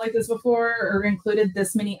a sale like this before or included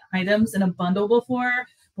this many items in a bundle before,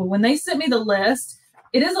 but when they sent me the list,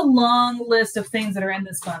 it is a long list of things that are in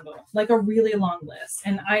this bundle, like a really long list.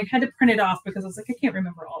 And I had to print it off because I was like, I can't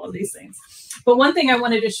remember all of these things. But one thing I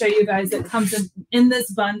wanted to show you guys that comes in this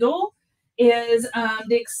bundle is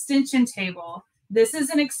the extension table. This is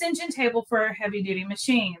an extension table for heavy duty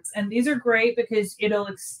machines. And these are great because it'll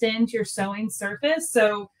extend your sewing surface.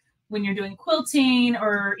 So when you're doing quilting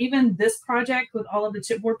or even this project with all of the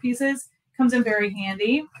chipboard pieces, comes in very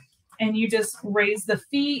handy. And you just raise the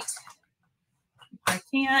feet, I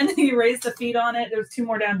can. You raise the feet on it. There's 2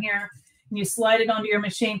 more down here. And you slide it onto your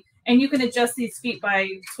machine. And you can adjust these feet by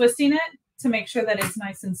twisting it to make sure that it's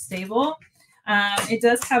nice and stable. It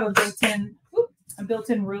does have a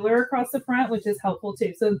built-in ruler across the front, which is helpful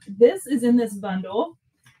too. So this is in this bundle.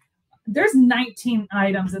 There's 19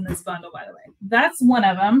 items in this bundle, by the way. That's one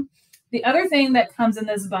of them. The other thing that comes in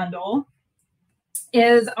this bundle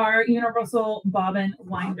is our universal bobbin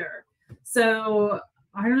winder. So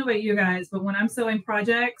I don't know about you guys, but when I'm sewing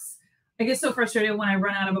projects, I get so frustrated when I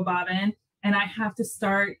run out of a bobbin and I have to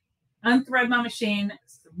unthread my machine,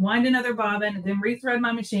 wind another bobbin, and then rethread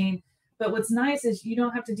my machine. But what's nice is you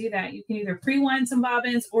don't have to do that. You can either pre-wind some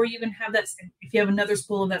bobbins, or you can have that, if you have another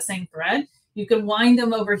spool of that same thread, you can wind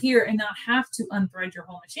them over here and not have to unthread your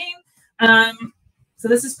whole machine. So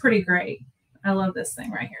this is pretty great. I love this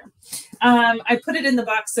thing right here. I put it in the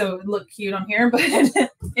box so it would look cute on here, but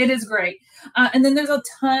it is great. And then there's a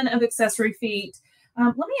ton of accessory feet.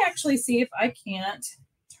 Let me actually see if I can't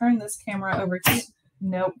turn this camera over to.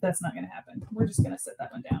 Nope, that's not going to happen. We're just going to set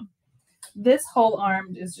that one down. This whole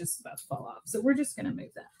arm is just about to fall off. So we're just going to move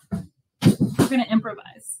that. We're going to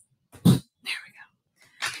improvise. There we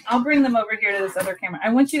go. I'll bring them over here to this other camera. I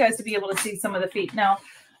want you guys to be able to see some of the feet now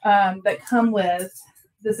that come with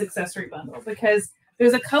this accessory bundle, because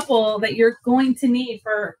there's a couple that you're going to need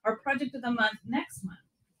for our project of the month next month.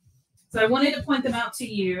 So I wanted to point them out to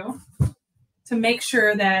you to make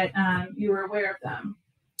sure that you were aware of them.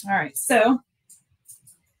 All right, so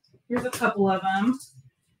here's a couple of them.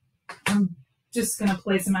 I'm just going to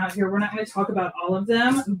place them out here. We're not going to talk about all of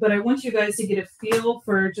them, but I want you guys to get a feel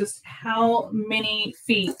for just how many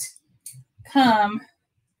feet come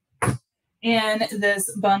in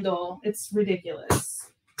this bundle. It's ridiculous.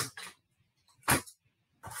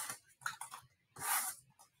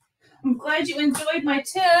 I'm glad you enjoyed my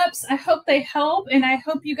tips. I hope they help, and I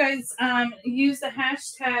hope you guys use the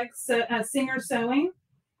hashtag Singer Sewing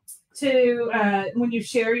to when you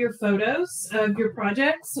share your photos of your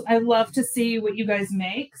projects. I love to see what you guys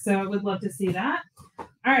make, so I would love to see that. All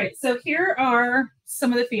right, so here are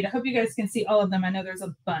some of the feet. I hope you guys can see all of them. I know there's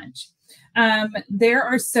a bunch. There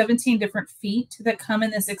are 17 different feet that come in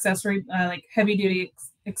this accessory, like heavy duty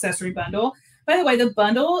accessory bundle. By the way, the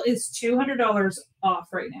bundle is $200 off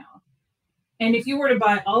right now. And if you were to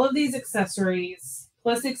buy all of these accessories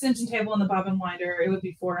plus the extension table and the bobbin winder, it would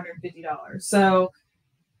be $450. So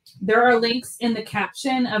there are links in the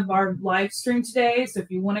caption of our live stream today. So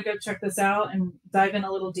if you want to go check this out and dive in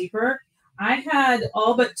a little deeper, I had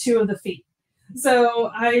all but 2 of the feet.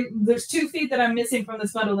 So there's 2 feet that I'm missing from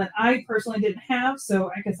this bundle that I personally didn't have.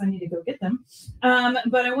 So I guess I need to go get them.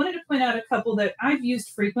 But I wanted to point out a couple that I've used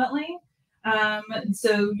frequently.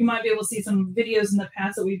 So you might be able to see some videos in the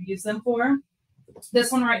past that we've used them for.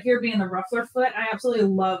 This one right here being the ruffler foot. I absolutely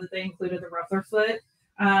love that they included the ruffler foot.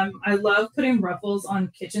 I love putting ruffles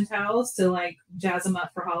on kitchen towels to like jazz them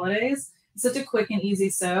up for holidays. It's such a quick and easy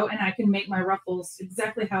sew, and I can make my ruffles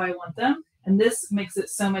exactly how I want them. And this makes it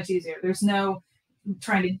so much easier. There's no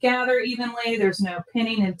trying to gather evenly. There's no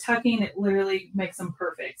pinning and tucking. It literally makes them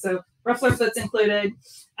perfect. So ruffler foot's included.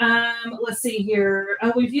 Let's see here.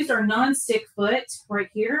 We've used our non-stick foot right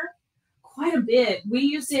here quite a bit. We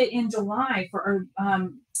used it in July for our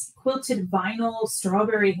quilted vinyl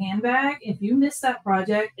strawberry handbag. If you missed that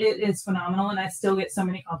project, it is phenomenal, and I still get so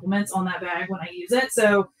many compliments on that bag when I use it.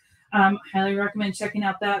 So highly recommend checking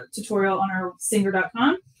out that tutorial on our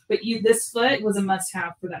singer.com. But this foot was a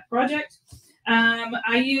must-have for that project.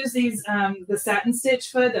 I use these the satin stitch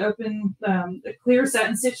foot, the clear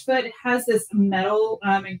satin stitch foot. It has this metal,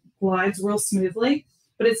 it glides real smoothly,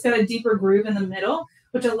 but it's got a deeper groove in the middle,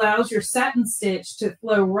 which allows your satin stitch to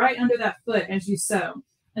flow right under that foot as you sew.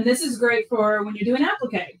 And this is great for when you're doing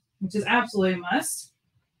applique, which is absolutely a must.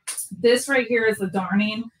 This right here is the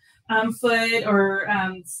darning foot or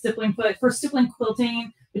stippling foot for stippling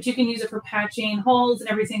quilting, but you can use it for patching holes and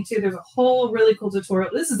everything too. There's a whole really cool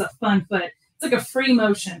tutorial. This is a fun foot. It's like a free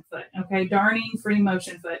motion foot, okay? Darning free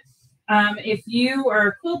motion foot. If you are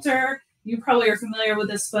a quilter, you probably are familiar with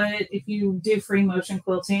this foot if you do free motion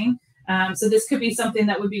quilting. So this could be something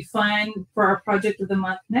that would be fun for our project of the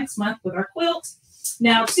month next month with our quilt.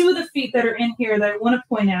 Now, 2 of the feet that are in here that I want to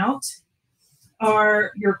point out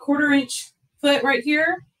are your 1/4 inch foot right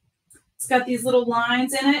here. It's got these little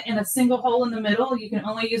lines in it and a single hole in the middle. You can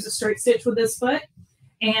only use a straight stitch with this foot.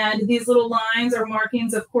 And these little lines are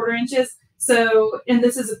markings of 1/4 inches. So, and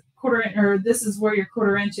this is a 1/4 inch, or this is where your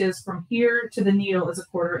 1/4 inch is from here to the needle is a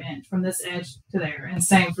 1/4 inch from this edge to there, and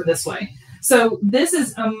same for this way. So this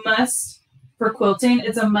is a must for quilting.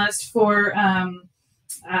 It's a must for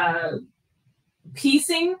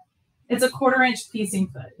piecing. It's a 1/4 inch piecing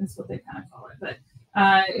foot. That's what they kind of call it. But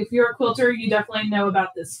If you're a quilter, you definitely know about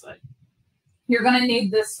this foot. You're going to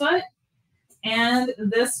need this foot and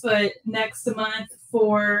this foot next month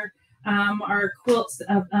for our quilts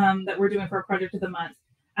that we're doing for our project of the month.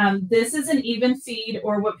 This is an even feed,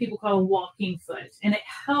 or what people call a walking foot, and it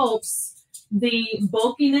helps the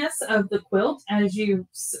bulkiness of the quilt as you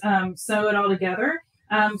sew it all together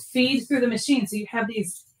feed through the machine. So you have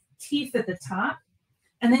these teeth at the top,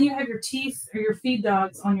 and then you have your teeth or your feed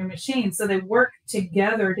dogs on your machine. So they work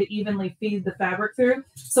together to evenly feed the fabric through.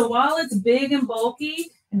 So while it's big and bulky,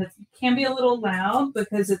 and it can be a little loud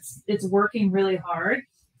because it's working really hard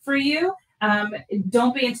for you,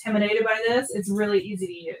 don't be intimidated by this. It's really easy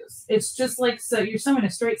to use. It's just like, so you're sewing a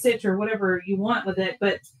straight stitch or whatever you want with it,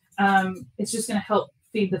 but it's just going to help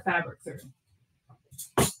feed the fabric through.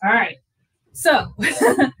 All right. So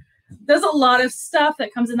there's a lot of stuff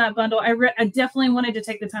that comes in that bundle. I definitely wanted to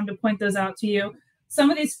take the time to point those out to you. Some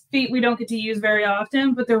of these feet we don't get to use very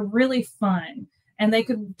often, but they're really fun. And they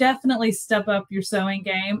could definitely step up your sewing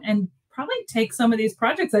game and probably take some of these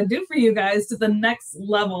projects I do for you guys to the next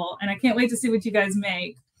level. And I can't wait to see what you guys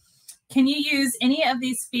make. Can you use any of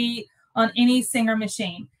these feet on any Singer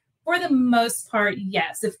machine? For the most part,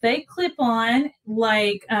 yes. If they clip on,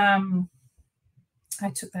 like, I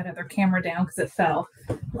took that other camera down because it fell.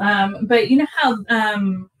 But you know how,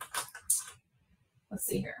 let's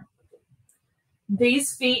see here.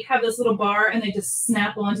 These feet have this little bar and they just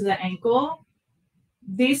snap onto the ankle.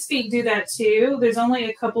 These feet do that too. There's only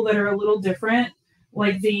a couple that are a little different,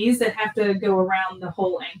 like these, that have to go around the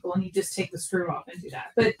whole ankle, and you just take the screw off and do that.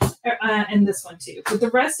 But and this one too. But the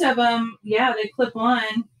rest of them, yeah, they clip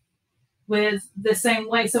on with the same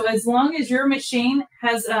way. So as long as your machine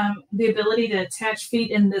has the ability to attach feet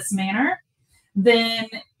in this manner, then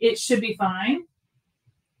it should be fine.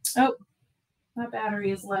 Oh, my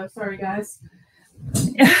battery is low. Sorry, guys.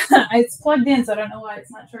 It's plugged in, so I don't know why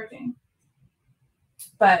it's not charging.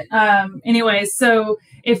 But anyway, so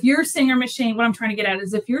if your Singer machine, what I'm trying to get at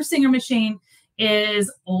is if your Singer machine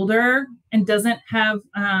is older and doesn't have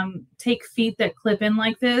take feet that clip in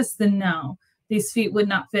like this, then no, these feet would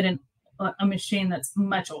not fit in a machine that's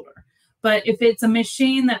much older. But if it's a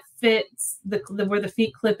machine that fits where the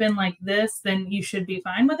feet clip in like this, then you should be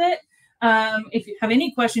fine with it. If you have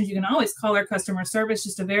any questions, you can always call our customer service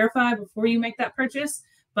just to verify before you make that purchase.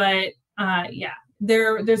 But yeah,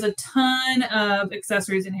 there's a ton of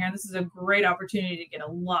accessories in here. This is a great opportunity to get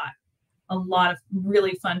a lot of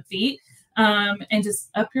really fun feet and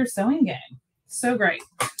just up your sewing game. So great.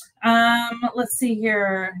 Let's see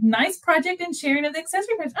here. Nice project and sharing of the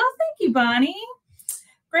accessory parts. Oh, thank you, Bonnie.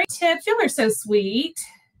 Great tips. You are so sweet.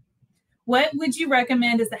 What would you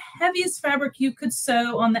recommend is the heaviest fabric you could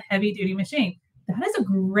sew on the heavy duty machine? That is a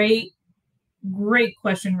great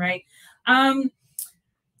question, Ray.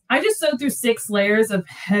 I just sewed through 6 layers of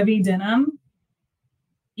heavy denim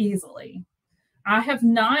easily. I have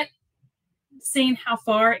not seen how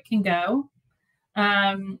far it can go.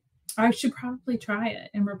 I should probably try it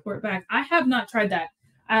and report back. I have not tried that.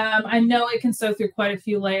 I know it can sew through quite a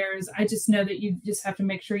few layers. I just know that you just have to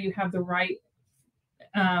make sure you have the right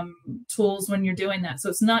tools when you're doing that. So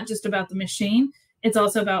it's not just about the machine. It's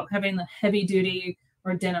also about having the heavy duty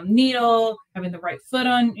or denim needle, having the right foot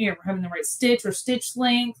on, having the right stitch or stitch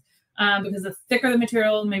length, because the thicker the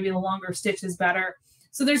material, maybe the longer stitch is better.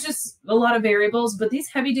 So there's just a lot of variables, but these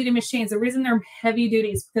heavy duty machines, the reason they're heavy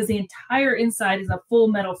duty is because the entire inside is a full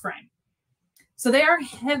metal frame. So they are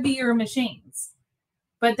heavier machines,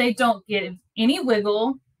 but they don't give any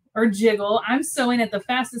wiggle or jiggle. I'm sewing at the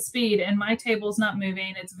fastest speed and my table's not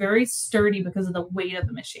moving. It's very sturdy because of the weight of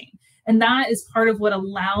the machine. And that is part of what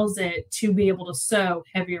allows it to be able to sew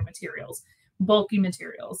heavier materials, bulky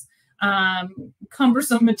materials,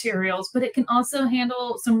 cumbersome materials, but it can also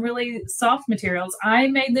handle some really soft materials. I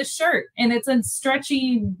made this shirt and it's a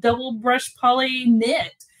stretchy double brush poly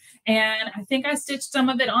knit. And I think I stitched some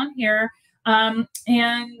of it on here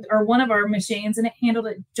or one of our machines, and it handled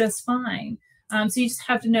it just fine. So you just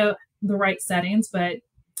have to know the right settings, but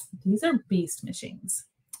these are beast machines.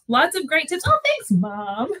 Lots of great tips. Oh, thanks,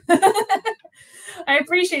 Mom. I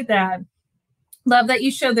appreciate that. Love that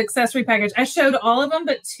you showed the accessory package. I showed all of them,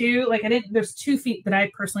 but there's 2 feet that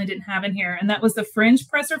I personally didn't have in here. And that was the fringe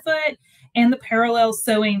presser foot and the parallel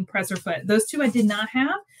sewing presser foot. Those 2 I did not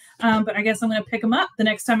have. But I guess I'm going to pick them up the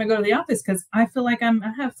next time I go to the office because I feel like I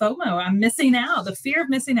have FOMO. I'm missing out, the fear of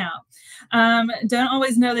missing out. Don't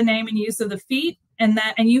always know the name and use of the feet, and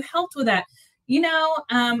you helped with that.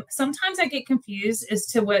 Sometimes I get confused as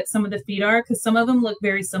to what some of the feet are because some of them look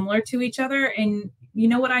very similar to each other. And you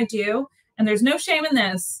know what I do? And there's no shame in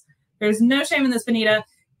this. There's no shame in this, Benita.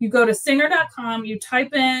 You go to singer.com, you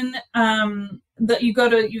type in you go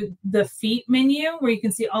to the feet menu where you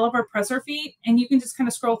can see all of our presser feet, and you can just kind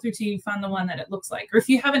of scroll through till you find the one that it looks like. Or if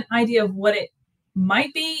you have an idea of what it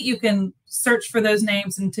might be, you can search for those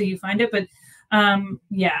names until you find it. But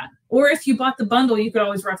yeah, or if you bought the bundle, you could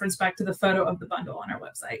always reference back to the photo of the bundle on our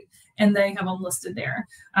website, and they have them listed there.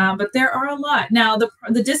 But there are a lot. Now,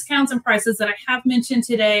 the discounts and prices that I have mentioned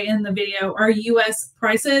today in the video are US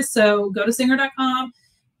prices. So go to singer.com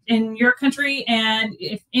in your country, and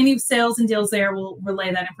if any sales and deals there, will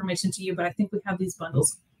relay that information to you. But I think we have these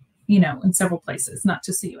bundles, you know, in several places, not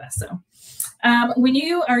just the US. So when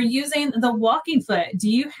you are using the walking foot, do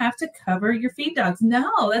you have to cover your feed dogs?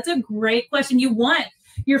 No, that's a great question. You want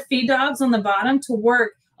your feed dogs on the bottom to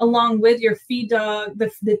work along with your feed dog,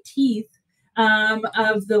 the teeth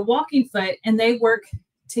of the walking foot, and they work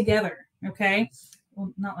together, okay?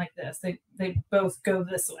 Well, not like this. They both go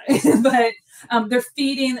this way, but they're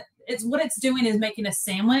feeding. What it's doing is making a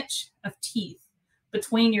sandwich of teeth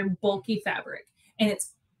between your bulky fabric, and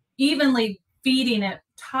it's evenly feeding it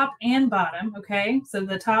top and bottom, okay? So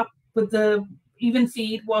the top with the even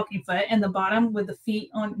feed walking foot, and the bottom with the feet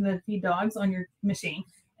on the feed dogs on your machine,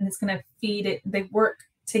 and it's going to feed it. They work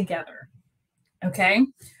together, okay?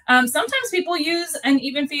 Sometimes people use an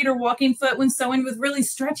even feed or walking foot when sewing with really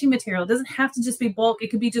stretchy material. It doesn't have to just be bulk. It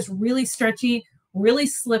could be just really stretchy, really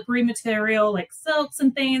slippery material like silks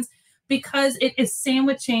and things, because it is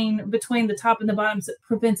sandwiching between the top and the bottom, so it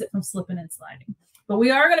prevents it from slipping and sliding. But we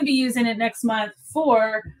are going to be using it next month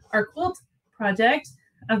for our quilt project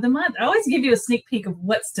of the month. I always give you a sneak peek of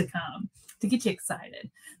what's to come to get you excited.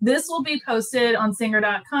 This will be posted on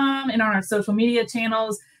singer.com and on our social media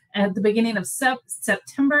channels at the beginning of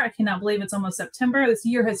September. I cannot believe it's almost September. This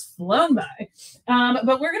year has flown by.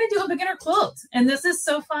 But we're going to do a beginner quilt. And this is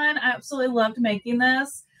so fun. I absolutely loved making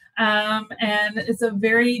this. And it's a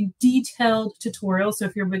very detailed tutorial. So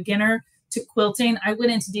if you're a beginner to quilting, I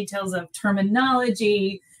went into details of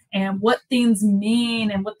terminology and what things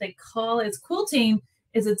mean and what they call it. Quilting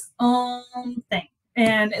is its own thing,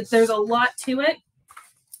 and there's a lot to it,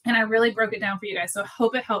 and I really broke it down for you guys, so I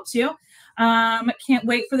hope it helps you. Can't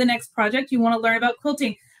wait for the next project you want to learn about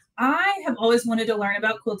quilting. I have always wanted to learn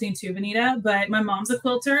about quilting too, Vanita, but my mom's a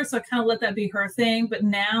quilter, so I kind of let that be her thing. But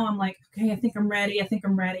now I'm like, okay, I think I'm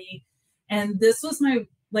ready. And this was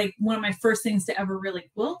one of my first things to ever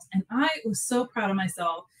really quilt, and I was so proud of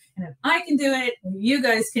myself. And if I can do it, you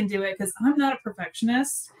guys can do it, because I'm not a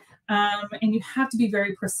perfectionist. And you have to be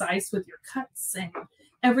very precise with your cuts and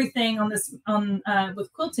everything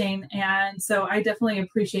with quilting. And so I definitely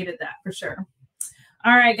appreciated that for sure.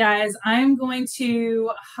 All right, guys, I'm going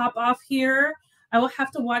to hop off here. I will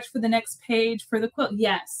have to watch for the next page for the quilt.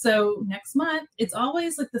 Yes. So next month, it's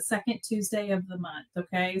always like the second Tuesday of the month.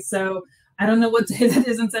 Okay. So I don't know what day that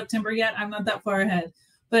is in September yet. I'm not that far ahead.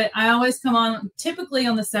 But I always come on typically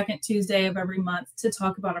on the second Tuesday of every month to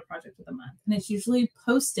talk about a project of the month. And it's usually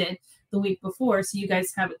posted the week before, so you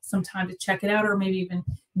guys have some time to check it out or maybe even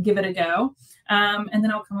give it a go. And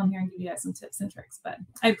then I'll come on here and give you guys some tips and tricks. But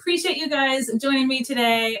I appreciate you guys joining me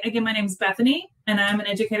today. Again, my name is Bethany, and I'm an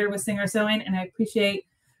educator with Singer Sewing, and I appreciate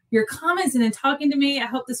your comments and in talking to me. I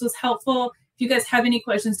hope this was helpful. If you guys have any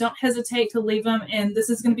questions, don't hesitate to leave them. And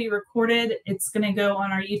this is going to be recorded. It's going to go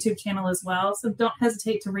on our YouTube channel as well. So don't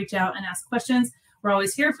hesitate to reach out and ask questions. We're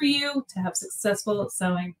always here for you to have successful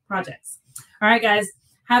sewing projects. All right, guys,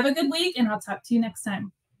 have a good week, and I'll talk to you next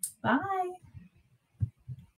time. Bye.